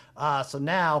week. So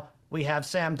now we have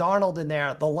Sam Darnold in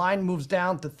there. The line moves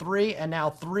down to 3 and now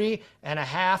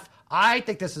 3.5. I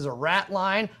think this is a rat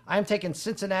line. I'm taking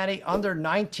Cincinnati under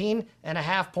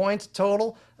 19.5 points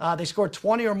total. They scored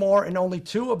 20 or more in only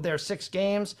 2 of their 6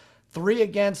 games. 3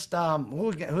 against,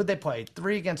 who'd they play?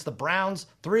 3 against the Browns,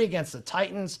 3 against the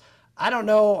Titans. I don't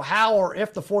know how or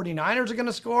if the 49ers are going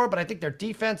to score, but I think their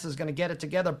defense is going to get it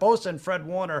together. Bosa and Fred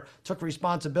Warner took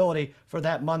responsibility for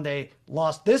that Monday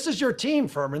loss. This is your team,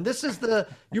 Furman.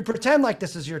 You pretend like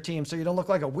this is your team so you don't look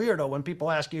like a weirdo when people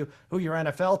ask you who your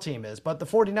NFL team is. But the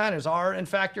 49ers are, in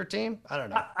fact, your team? I don't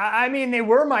know. I mean, they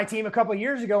were my team a couple of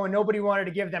years ago and nobody wanted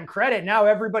to give them credit. Now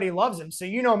everybody loves them. So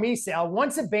you know me, Sal.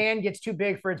 Once a band gets too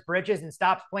big for its britches and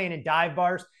stops playing in dive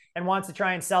bars and wants to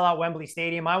try and sell out Wembley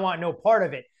Stadium, I want no part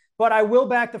of it. But I will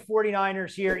back the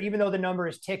 49ers here, even though the number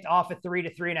is ticked off at 3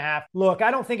 to 3.5. Look, I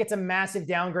don't think it's a massive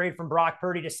downgrade from Brock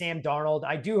Purdy to Sam Darnold.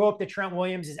 I do hope that Trent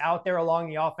Williams is out there along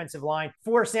the offensive line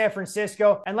for San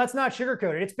Francisco. And let's not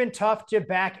sugarcoat it. It's been tough to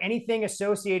back anything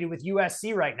associated with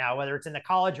USC right now, whether it's in the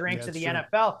college ranks or the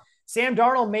NFL. Sam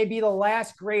Darnold may be the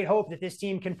last great hope that this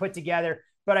team can put together.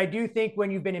 But I do think when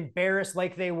you've been embarrassed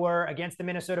like they were against the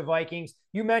Minnesota Vikings,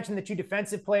 you mentioned the 2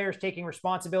 defensive players taking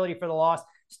responsibility for the loss.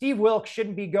 Steve Wilks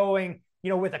shouldn't be going,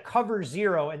 with a cover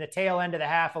 0 in the tail end of the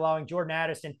half, allowing Jordan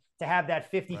Addison to have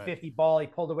that 50-50 ball he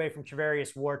pulled away from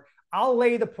Travarius Ward. I'll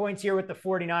lay the points here with the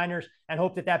 49ers and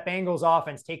hope that Bengals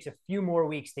offense takes a few more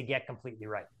weeks to get completely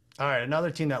right. All right,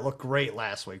 another team that looked great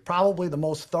last week. Probably the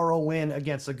most thorough win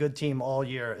against a good team all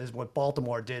year is what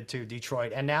Baltimore did to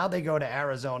Detroit. And now they go to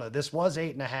Arizona. This was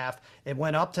 8.5. It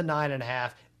went up to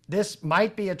 9.5. This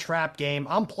might be a trap game.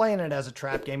 I'm playing it as a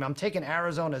trap game. I'm taking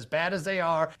Arizona as bad as they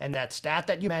are. And that stat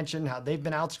that you mentioned, how they've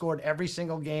been outscored every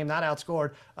single game, not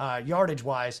outscored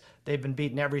yardage-wise. They've been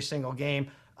beaten every single game.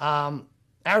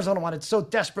 Arizona wanted so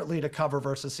desperately to cover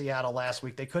versus Seattle last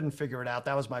week. They couldn't figure it out.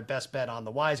 That was my best bet on the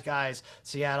wise guys.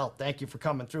 Seattle, thank you for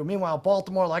coming through. Meanwhile,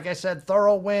 Baltimore, like I said,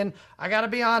 thorough win. I got to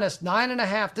be honest,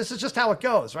 9.5. This is just how it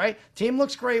goes, right? Team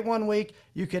looks great one week.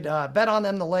 You could bet on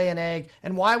them to lay an egg.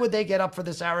 And why would they get up for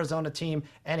this Arizona team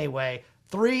anyway?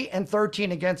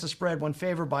 3-13 against the spread when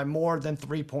favored by more than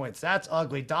 3 points. That's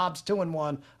ugly. Dobbs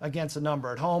 2-1 against the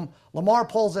number at home. Lamar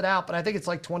pulls it out, but I think it's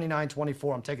like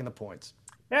 29-24. I'm taking the points.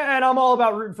 And I'm all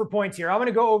about rooting for points here. I'm going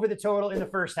to go over the total in the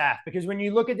first half because when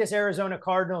you look at this Arizona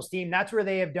Cardinals team, that's where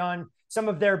they have done some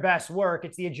of their best work.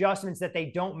 It's the adjustments that they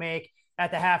don't make at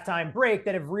the halftime break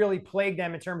that have really plagued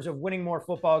them in terms of winning more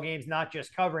football games, not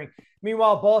just covering.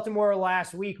 Meanwhile, Baltimore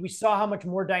last week, we saw how much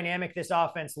more dynamic this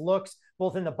offense looks,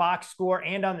 both in the box score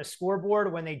and on the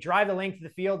scoreboard when they drive the length of the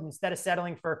field instead of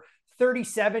settling for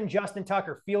 37 Justin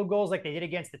Tucker field goals like they did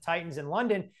against the Titans in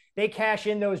London, they cash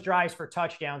in those drives for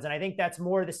touchdowns. And I think that's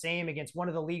more of the same against one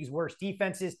of the league's worst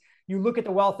defenses. You look at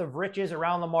the wealth of riches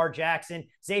around Lamar Jackson,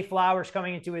 Zay Flowers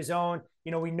coming into his own.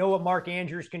 We know what Mark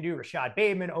Andrews can do, Rashad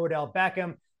Bateman, Odell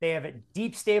Beckham. They have a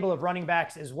deep stable of running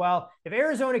backs as well. If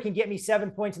Arizona can get me 7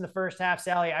 points in the first half,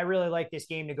 Sally, I really like this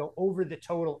game to go over the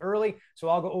total early. So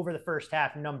I'll go over the first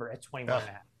half number at 21.5.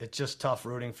 It's just tough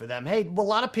rooting for them. Hey, a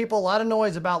lot of people, a lot of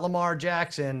noise about Lamar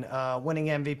Jackson winning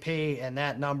MVP and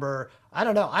that number. I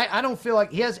don't know. I don't feel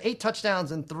like he has 8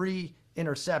 touchdowns and 3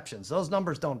 interceptions. Those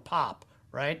numbers don't pop,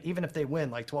 right? Even if they win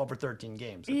like 12 or 13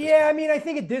 games. Yeah, I mean, I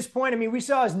think at this point, we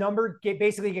saw his number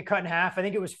basically get cut in half. I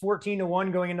think it was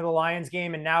 14-1 going into the Lions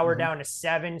game, and now we're down to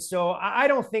 7. So I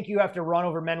don't think you have to run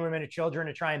over men, women, and children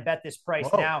to try and bet this price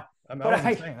now. But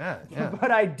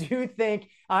I do think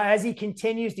as he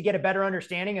continues to get a better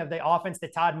understanding of the offense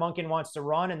that Todd Monken wants to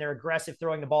run, and they're aggressive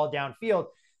throwing the ball downfield,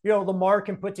 Lamar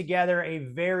can put together a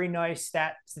very nice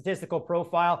statistical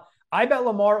profile. I bet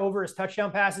Lamar over his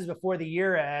touchdown passes before the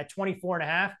year at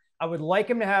 24.5. I would like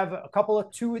him to have a couple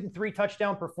of 2 and 3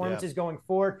 touchdown performances going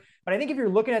forward. But I think if you're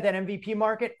looking at that MVP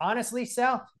market, honestly,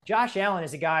 Sal, Josh Allen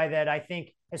is a guy that I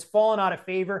think has fallen out of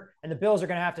favor, and the Bills are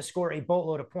going to have to score a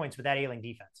boatload of points with that ailing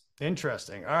defense.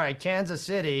 Interesting. All right, Kansas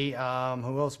City,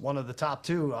 who was one of the top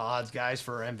 2 odds guys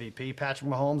for MVP. Patrick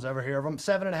Mahomes, ever hear of him?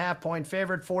 7.5-point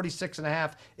favorite,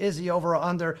 46.5 is the over or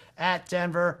under at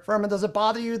Denver. Furman, does it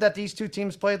bother you that these 2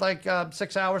 teams played like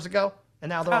 6 hours ago? And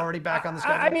now they're already back on the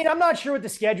schedule? I'm not sure what the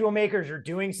schedule makers are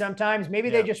doing sometimes. Maybe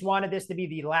they just wanted this to be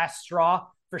the last straw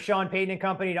for Sean Payton and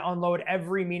company to unload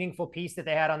every meaningful piece that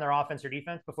they had on their offense or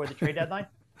defense before the trade deadline.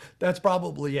 That's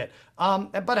probably it.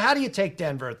 But how do you take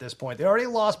Denver at this point? They already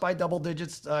lost by double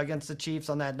digits against the Chiefs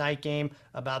on that night game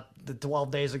about 12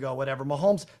 days ago, whatever.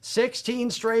 Mahomes, 16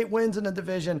 straight wins in the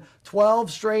division, 12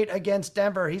 straight against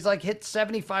Denver. He's hit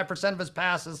 75% of his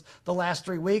passes the last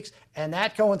 3 weeks, and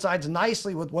that coincides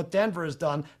nicely with what Denver has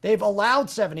done. They've allowed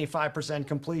 75%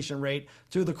 completion rate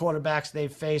to the quarterbacks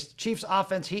they've faced. Chiefs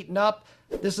offense heating up.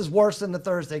 This is worse than the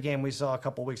Thursday game we saw a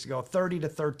couple weeks ago,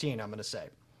 30-13, I'm going to say.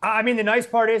 The nice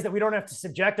part is that we don't have to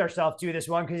subject ourselves to this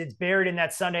one because it's buried in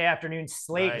that Sunday afternoon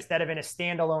slate instead of in a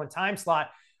standalone time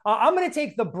slot. I'm going to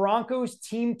take the Broncos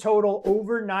team total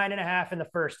over 9.5 in the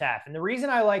first half. And the reason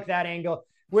I like that angle,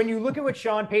 when you look at what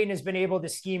Sean Payton has been able to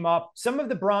scheme up, some of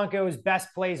the Broncos'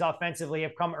 best plays offensively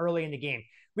have come early in the game.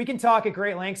 We can talk at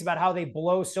great lengths about how they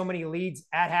blow so many leads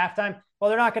at halftime. Well,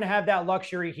 they're not going to have that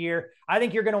luxury here. I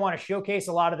think you're going to want to showcase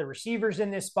a lot of the receivers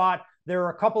in this spot. There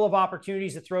are a couple of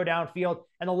opportunities to throw downfield.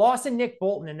 And the loss of Nick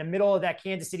Bolton in the middle of that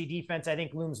Kansas City defense, I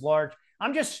think, looms large.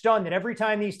 I'm just stunned that every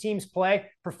time these teams play,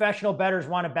 professional bettors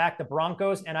want to back the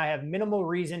Broncos, and I have minimal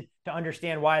reason to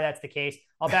understand why that's the case.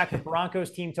 I'll back the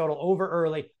Broncos team total over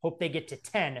early. Hope they get to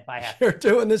 10 by half. You're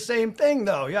doing the same thing,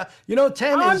 though. Yeah,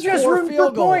 10 I'm is just 4 rooting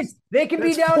field for goals. points. They can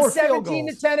be down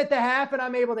 17-10 at the half, and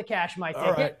I'm able to cash my ticket.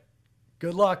 All right.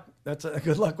 Good luck.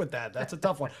 Good luck with that. That's a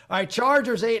tough one. All right,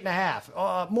 Chargers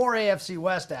 8.5. More AFC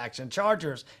West action.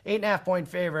 Chargers 8.5-point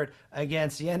favorite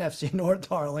against the NFC North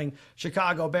darling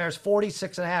Chicago Bears.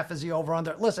 46.5 is the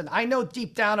over/under. Listen, I know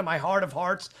deep down in my heart of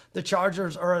hearts the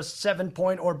Chargers are a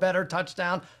 7-point or better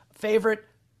touchdown favorite.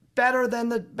 Better than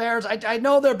the Bears. I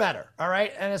know they're better, all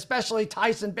right? And especially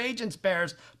Tyson Bagent's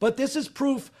Bears. But this is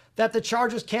proof that the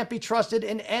Chargers can't be trusted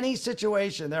in any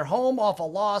situation. They're home off a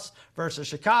loss versus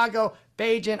Chicago.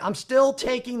 Bagent, I'm still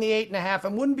taking the 8.5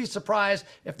 and wouldn't be surprised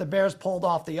if the Bears pulled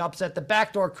off the upset. The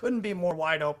back door couldn't be more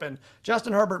wide open.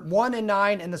 Justin Herbert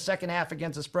 1-9 in the second half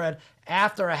against the spread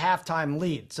after a halftime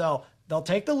lead. So they'll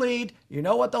take the lead. You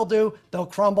know what they'll do? They'll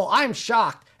crumble. I'm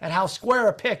shocked at how square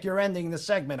a pick you're ending the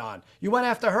segment on. You went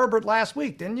after Herbert last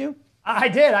week, didn't you? I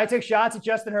did. I took shots at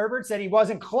Justin Herbert, said he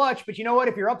wasn't clutch. But you know what?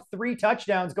 If you're up 3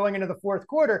 touchdowns going into the fourth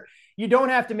quarter, you don't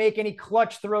have to make any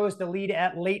clutch throws to lead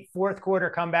at late fourth quarter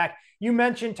comeback. You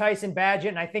mentioned Tyson Bagent,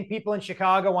 and I think people in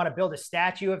Chicago want to build a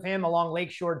statue of him along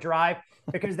Lakeshore Drive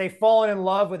because they've fallen in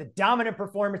love with a dominant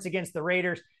performance against the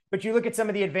Raiders. But you look at some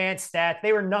of the advanced stats,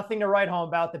 they were nothing to write home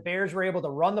about. The Bears were able to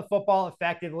run the football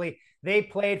effectively. They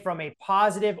played from a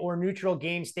positive or neutral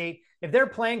game state. If they're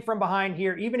playing from behind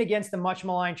here, even against the much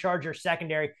maligned Chargers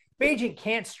secondary, Bagent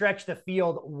can't stretch the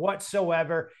field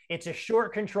whatsoever. It's a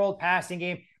short, controlled passing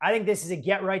game. I think this is a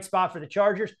get-right spot for the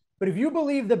Chargers. But if you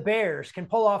believe the Bears can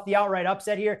pull off the outright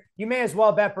upset here, you may as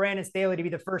well bet Brandon Staley to be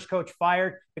the first coach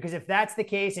fired, because if that's the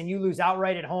case and you lose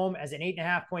outright at home as an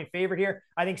 8.5-point favorite here,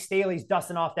 I think Staley's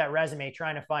dusting off that resume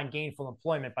trying to find gainful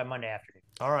employment by Monday afternoon.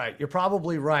 All right, you're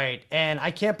probably right. And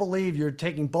I can't believe you're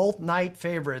taking both night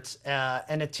favorites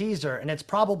and a teaser, and it's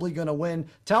probably going to win.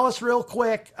 Tell us real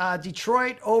quick,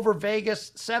 Detroit over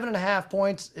Vegas, 7.5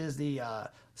 points is the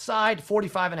side,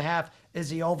 45.5 is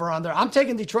the over-under. I'm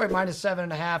taking Detroit minus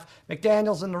 7.5.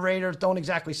 McDaniels and the Raiders don't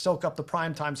exactly soak up the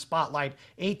primetime spotlight.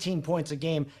 18 points a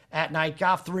game at night.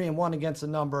 Goff 3-1 against the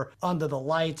number under the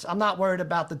lights. I'm not worried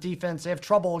about the defense. They have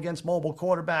trouble against mobile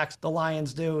quarterbacks. The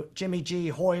Lions do. Jimmy G,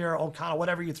 Hoyer, O'Connell,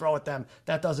 whatever you throw at them,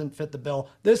 that doesn't fit the bill.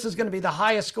 This is going to be the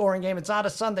highest scoring game. It's not a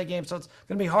Sunday game, so it's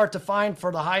going to be hard to find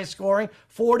for the highest scoring.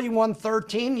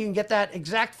 41-13. You can get that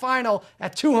exact final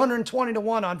at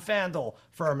 220-1 on FanDuel,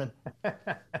 Furman.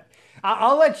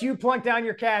 I'll let you plunk down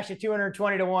your cash at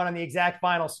 220-1 on the exact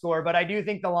final score, but I do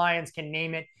think the Lions can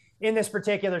name it in this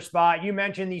particular spot. You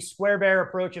mentioned the square bear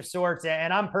approach of sorts,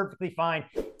 and I'm perfectly fine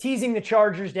teasing the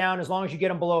Chargers down as long as you get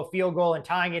them below a field goal and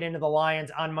tying it into the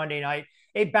Lions on Monday night.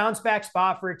 A bounce back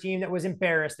spot for a team that was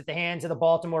embarrassed at the hands of the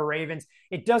Baltimore Ravens.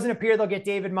 It doesn't appear they'll get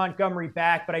David Montgomery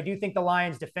back, but I do think the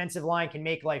Lions defensive line can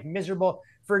make life miserable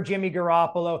for Jimmy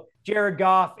Garoppolo. Jared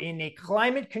Goff in a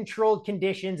climate-controlled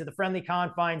conditions at the friendly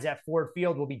confines at Ford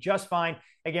Field will be just fine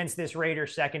against this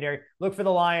Raiders secondary. Look for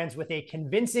the Lions with a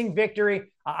convincing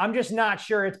victory. I'm just not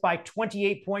sure it's by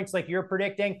 28 points like you're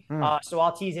predicting, so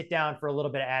I'll tease it down for a little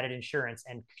bit of added insurance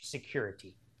and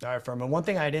security. All right, Furman. One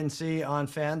thing I didn't see on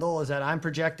FanDuel is that I'm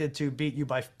projected to beat you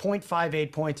by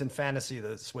 0.58 points in fantasy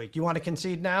this week. You want to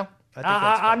concede now?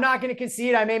 I'm not going to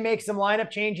concede. I may make some lineup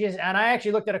changes, and I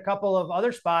actually looked at a couple of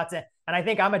other spots, and I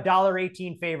think I'm a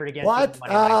 $1.18 favorite against what?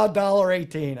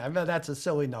 $1.18. I bet that's a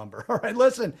silly number. All right,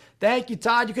 listen. Thank you,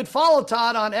 Todd. You can follow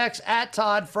Todd on X at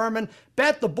Todd Furman.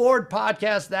 Bet the Board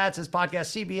podcast. That's his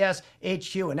podcast, CBS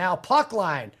HQ, and now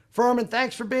Puckline. Furman,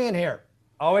 thanks for being here.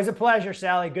 Always a pleasure,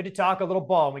 Sally. Good to talk a little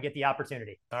ball when we get the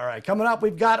opportunity. All right, coming up,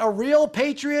 we've got a real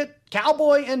Patriot,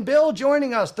 Cowboy, and Bill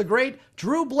joining us. The great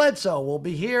Drew Bledsoe will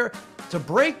be here to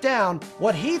break down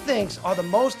what he thinks are the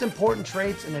most important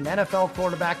traits in an NFL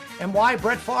quarterback and why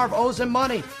Brett Favre owes him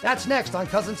money. That's next on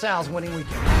Cousin Sal's Winning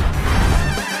Weekend.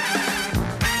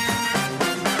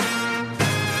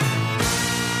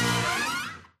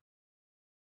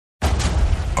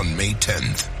 On May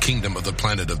 10th, Kingdom of the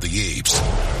Planet of the Apes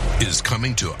is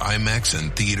coming to IMAX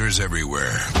and theaters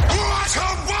everywhere. What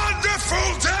a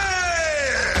wonderful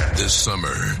day! This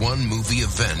summer, one movie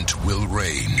event will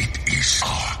reign. It is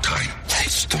our time. They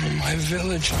stole my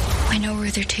village. I know where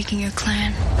they're taking your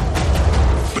clan.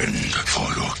 Bend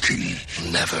for your king.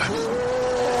 Never.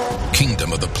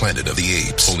 Kingdom of the Planet of the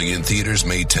Apes. Only in theaters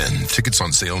May 10. Tickets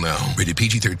on sale now. Rated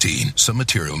PG-13. Some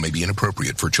material may be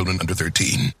inappropriate for children under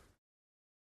 13.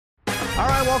 All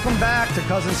right, welcome back to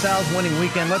Cousin Sal's Winning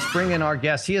Weekend. Let's bring in our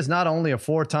guest. He is not only a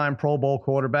 4-time Pro Bowl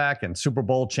quarterback and Super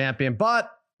Bowl champion,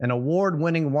 but an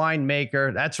award-winning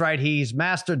winemaker. That's right. He's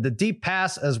mastered the deep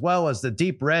pass as well as the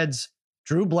deep reds.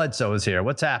 Drew Bledsoe is here.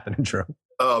 What's happening, Drew?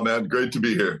 Oh, man. Great to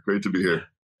be here. Great to be here.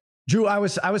 Drew, I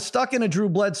was stuck in a Drew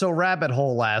Bledsoe rabbit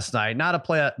hole last night. Not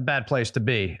a bad place to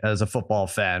be as a football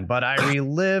fan, but I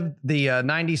relived the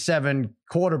 97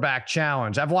 quarterback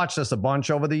challenge. I've watched this a bunch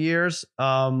over the years.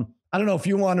 I don't know if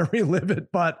you want to relive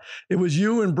it, but it was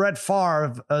you and Brett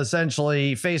Favre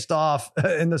essentially faced off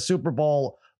in the Super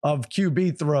Bowl of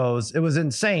QB throws. It was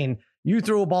insane. You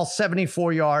threw a ball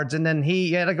 74 yards, and then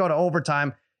he had to go to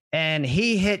overtime, and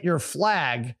he hit your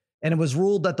flag, and it was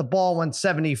ruled that the ball went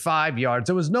 75 yards.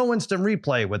 There was no instant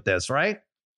replay with this, right?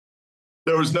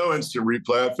 There was no instant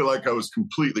replay. I feel like I was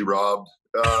completely robbed.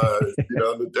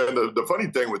 The funny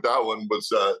thing with that one was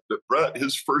that Brett,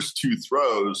 his first two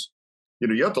throws,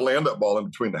 you have to land that ball in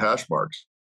between the hash marks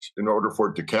in order for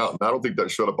it to count. And I don't think that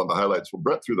showed up on the highlights. Well,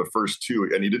 Brett threw the first two,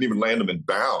 and he didn't even land them in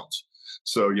bounds.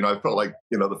 So, I felt like,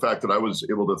 the fact that I was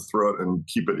able to throw it and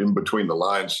keep it in between the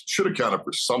lines should have counted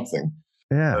for something.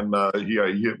 Yeah. And he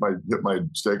hit my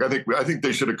stake. I think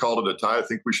they should have called it a tie. I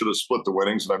think we should have split the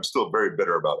winnings, and I'm still very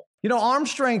bitter about it. Arm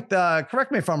strength,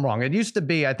 correct me if I'm wrong. It used to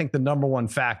be, I think, the number one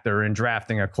factor in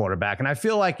drafting a quarterback. And I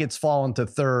feel like it's fallen to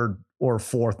third or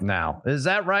fourth now. Is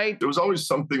that right? It was always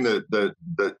something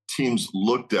that teams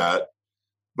looked at.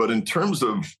 But in terms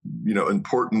of,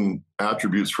 important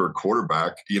attributes for a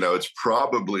quarterback, it's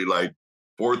probably like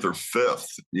fourth or fifth,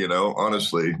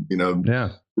 honestly, Yeah.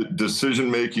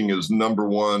 Decision-making is number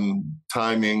one,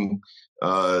 timing,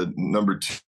 number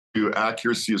two,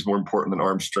 accuracy is more important than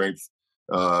arm strength.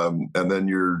 And then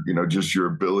just your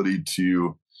ability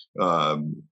to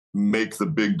make the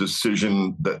big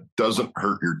decision that doesn't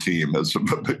hurt your team. As you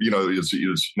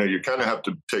kind of have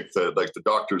to take the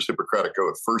doctor's Hippocratic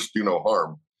oath: first, do no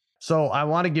harm. So I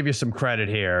want to give you some credit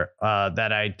here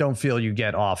that I don't feel you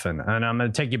get often. And I'm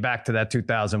going to take you back to that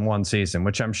 2001 season,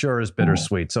 which I'm sure is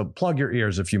bittersweet. So plug your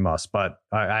ears if you must. But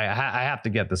I have to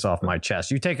get this off my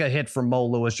chest. You take a hit from Mo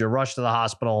Lewis. You're rushed to the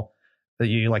hospital.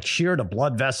 You like sheared a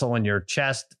blood vessel in your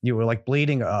chest. You were like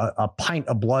bleeding a pint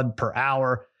of blood per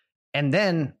hour. And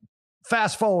then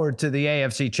fast forward to the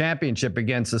AFC Championship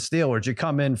against the Steelers. You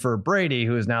come in for Brady,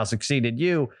 who has now succeeded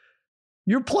you.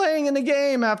 You're playing in the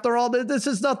game after all. This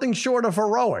is nothing short of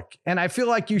heroic. And I feel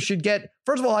like you should get,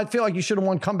 first of all, I feel like you should have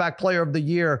won Comeback Player of the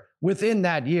Year within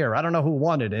that year. I don't know who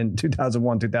won it in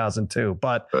 2001, 2002.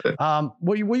 But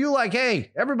were you like,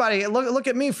 hey, everybody, look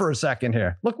at me for a second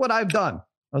here. Look what I've done.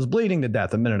 I was bleeding to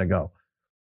death a minute ago.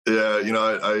 Yeah,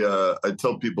 I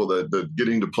tell people that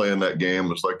getting to play in that game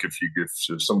was like if you're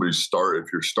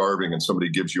starving and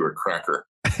somebody gives you a cracker,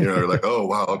 you're like, oh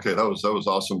wow, okay, that was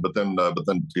awesome. But then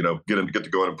get to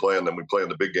go in and play, and then we play in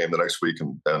the big game the next week,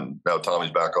 and now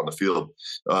Tommy's back on the field.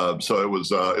 So it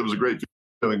was a great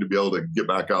feeling to be able to get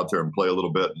back out there and play a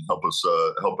little bit and help us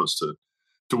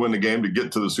to win the game, to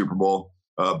get to the Super Bowl.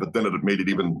 But then it made it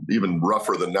even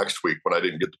rougher the next week when I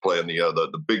didn't get to play in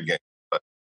the big game.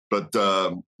 But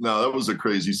no, that was a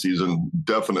crazy season.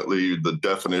 Definitely the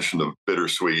definition of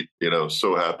bittersweet.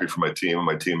 So happy for my team and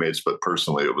my teammates, but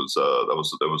personally, it was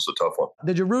that was a tough one.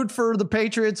 Did you root for the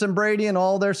Patriots and Brady and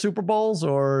all their Super Bowls,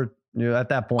 or at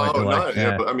that point? Oh, not,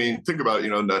 yeah. But I mean, think about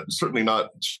it. Certainly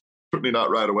not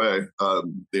right away.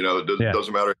 It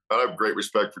doesn't matter. I have great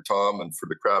respect for Tom and for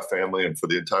the Kraft family and for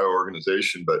the entire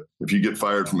organization. But if you get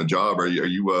fired from a job, are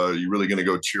you really going to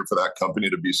go cheer for that company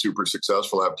to be super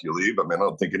successful after you leave? I mean, I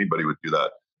don't think anybody would do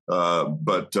that.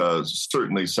 But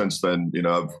certainly since then,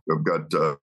 I've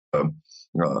got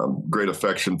great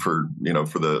affection for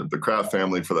the Kraft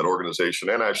family, for that organization,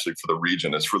 and actually for the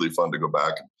region. It's really fun to go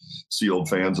back and see old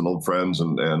fans and old friends,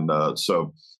 and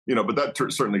so. But that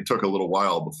certainly took a little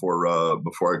while before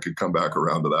I could come back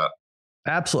around to that.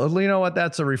 Absolutely. You know what?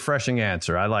 That's a refreshing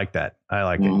answer. I like that. I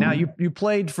like it. Now, you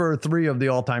played for three of the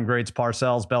all-time greats: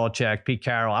 Parcells, Belichick, Pete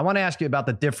Carroll. I want to ask you about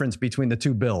the difference between the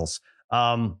two Bills.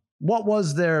 What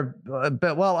was their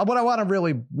well, what I want to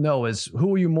really know is,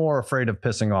 who are you more afraid of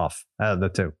pissing off out of the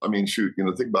two? I mean, shoot,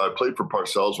 think about it. I played for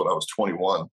Parcells when I was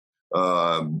 21.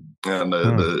 And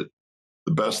the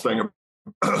best thing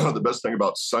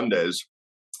about Sundays,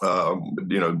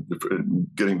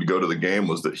 getting to go to the game,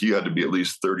 was that he had to be at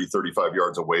least 30, 35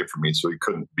 yards away from me. So he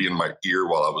couldn't be in my ear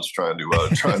while I was trying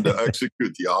to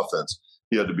execute the offense.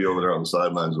 He had to be over there on the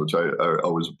sidelines, which I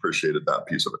always appreciated that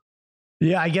piece of it.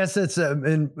 Yeah, I guess it's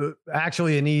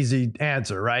actually an easy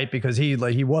answer, right? Because he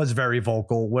was very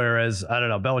vocal, whereas, I don't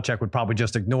know, Belichick would probably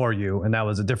just ignore you, and that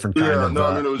was a different kind of...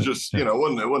 I mean, it was just, it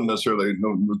wasn't necessarily,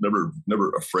 was never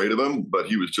afraid of him, but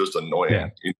he was just annoying.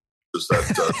 Yeah. Just that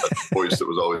voice that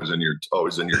was always in your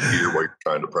ear while you're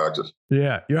trying to practice.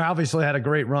 Yeah, you obviously had a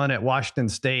great run at Washington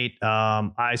State.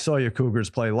 I saw your Cougars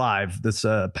play live this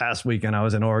past weekend. I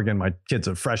was in Oregon. My kid's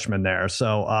a freshman there.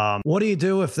 So what do you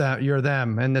do if you're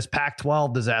them in this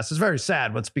Pac-12 disaster? It's very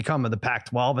sad what's become of the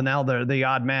Pac-12, and now they're the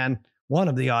odd man, one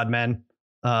of the odd men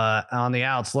on the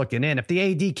outs looking in. If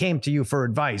the AD came to you for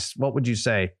advice, what would you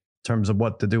say in terms of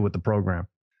what to do with the program?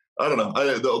 I don't know.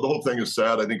 The whole thing is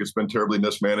sad. I think it's been terribly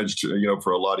mismanaged,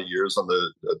 for a lot of years at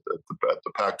the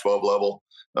Pac-12 level.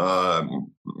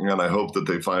 And I hope that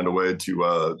they find a way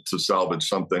to salvage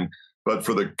something. But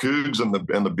for the Cougs and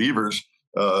the Beavers,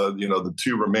 the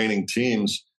two remaining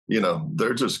teams,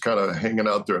 they're just kind of hanging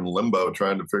out there in limbo,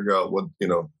 trying to figure out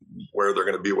where they're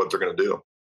going to be, what they're going to do.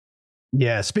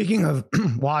 Yeah. Speaking of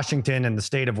Washington and the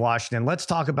state of Washington, let's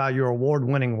talk about your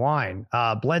award-winning wine,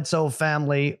 Bledsoe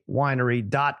Family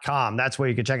Winery.com. That's where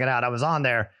you can check it out. I was on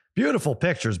there. Beautiful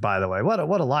pictures, by the way. What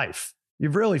a life.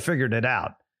 You've really figured it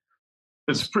out.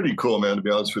 It's pretty cool, man, to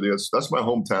be honest with you. That's my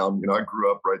hometown. I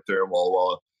grew up right there in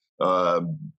Walla Walla.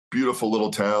 Beautiful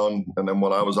little town. And then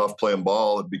when I was off playing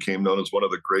ball, it became known as one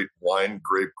of the great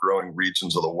grape growing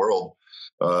regions of the world.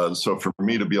 So for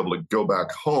me to be able to go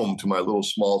back home to my little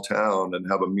small town and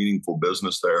have a meaningful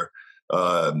business there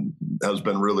has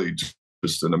been really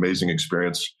just an amazing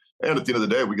experience. And at the end of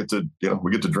the day, we get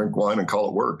to drink wine and call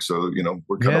it work. So,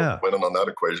 we're kind of winning on that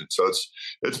equation. So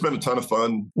it's been a ton of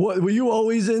fun. What, were you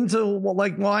always into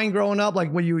like wine growing up?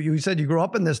 Like when you said you grew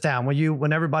up in this town,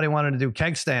 when everybody wanted to do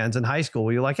keg stands in high school,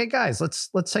 were you like, hey guys,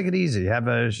 let's take it easy, have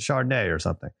a Chardonnay or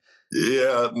something?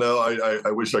 Yeah, no,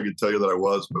 I wish I could tell you that I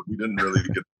was, but we didn't really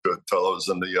get to it until I was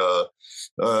in the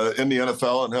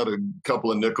NFL and had a couple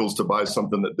of nickels to buy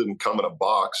something that didn't come in a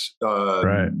box.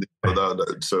 Right.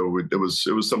 So it was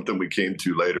something we came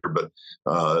to later, but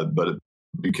it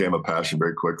became a passion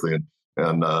very quickly.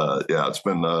 And yeah, it's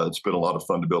been a lot of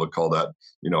fun to be able to call that,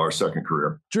 our second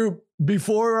career. Drew,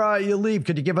 before you leave,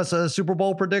 could you give us a Super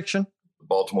Bowl prediction? The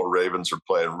Baltimore Ravens are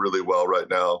playing really well right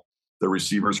now. The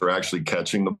receivers are actually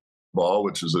catching the ball,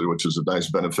 which is a nice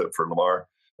benefit for Lamar.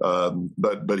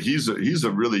 But he's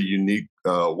a really unique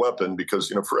weapon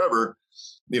because forever,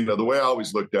 the way I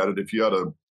always looked at it, if you had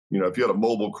a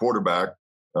mobile quarterback,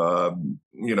 a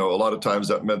lot of times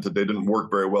that meant that they didn't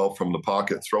work very well from the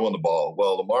pocket throwing the ball.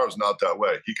 Well, Lamar's not that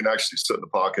way. He can actually sit in the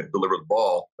pocket and deliver the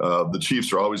ball. The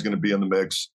Chiefs are always going to be in the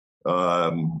mix,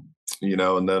 and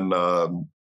then on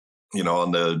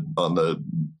the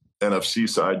NFC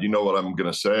side, you know what I'm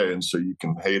going to say, and so you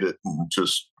can hate it and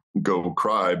just go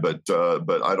cry. But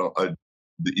the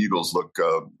Eagles look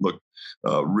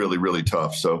really, really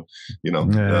tough. So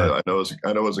I know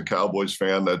as a Cowboys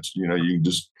fan that you can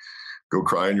just go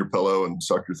cry in your pillow and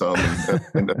suck your thumb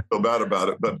and feel bad about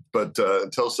it. But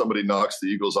until somebody knocks the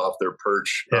Eagles off their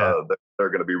perch, they're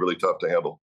going to be really tough to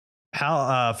handle.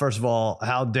 How first of all,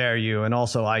 how dare you? And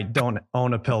also, I don't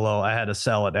own a pillow. I had to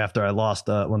sell it after I lost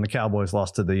when the Cowboys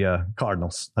lost to the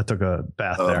Cardinals. I took a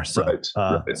bath there, so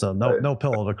so no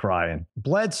pillow to cry in.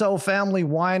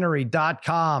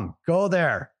 BledsoeFamilyWinery.com. Go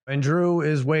there. And Drew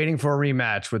is waiting for a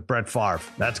rematch with Brett Favre.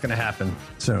 That's going to happen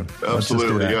soon.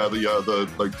 Absolutely, yeah.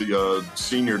 The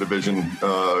senior division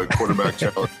quarterback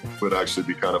challenge would actually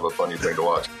be kind of a funny thing to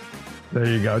watch. There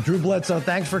you go. Drew Bledsoe,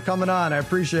 thanks for coming on. I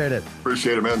appreciate it.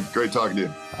 Appreciate it, man. Great talking to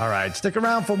you. All right. Stick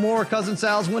around for more Cousin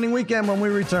Sal's Winning Weekend when we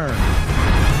return.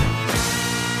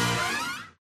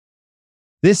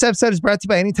 This episode is brought to you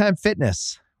by Anytime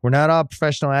Fitness. We're not all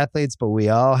professional athletes, but we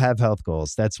all have health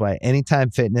goals. That's why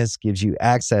Anytime Fitness gives you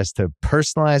access to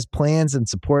personalized plans and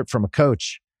support from a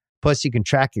coach. Plus, you can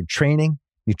track your training,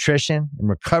 nutrition, and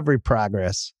recovery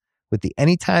progress with the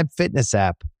Anytime Fitness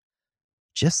app,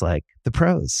 just like the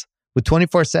pros. With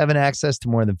 24/7 access to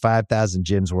more than 5,000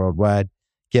 gyms worldwide,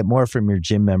 get more from your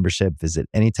gym membership. Visit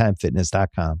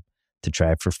anytimefitness.com to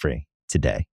try it for free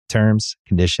today. Terms,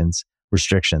 conditions,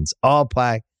 restrictions all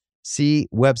apply. See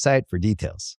website for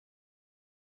details.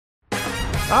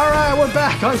 All right, we're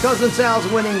back on Cousin Sal's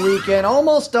Winning Weekend.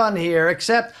 Almost done here,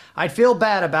 except I'd feel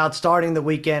bad about starting the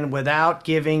weekend without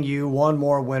giving you one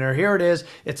more winner. Here it is.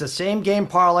 It's a same-game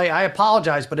parlay. I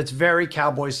apologize, but it's very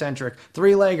Cowboy-centric.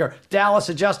 Three-legger. Dallas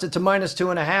adjusted to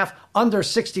 -2.5. Under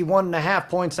 61.5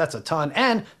 points. That's a ton.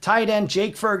 And tight end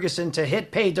Jake Ferguson to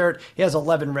hit pay dirt. He has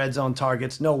 11 red zone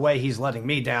targets. No way he's letting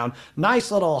me down.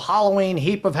 Nice little Halloween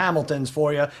heap of Hamiltons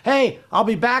for you. Hey, I'll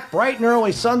be back bright and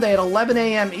early Sunday at 11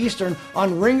 a.m. Eastern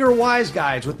on Ringer Wise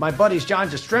Guides with my buddies John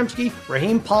Jastrzemski,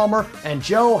 Raheem Palmer, and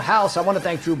Joe House. I want to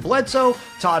thank Drew Bledsoe,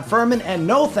 Todd Furman, and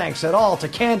no thanks at all to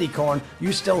Candy Corn.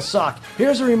 You still suck.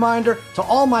 Here's a reminder to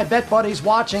all my bet buddies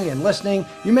watching and listening.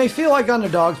 You may feel like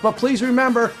underdogs, but please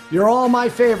remember, you're all my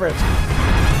favorites.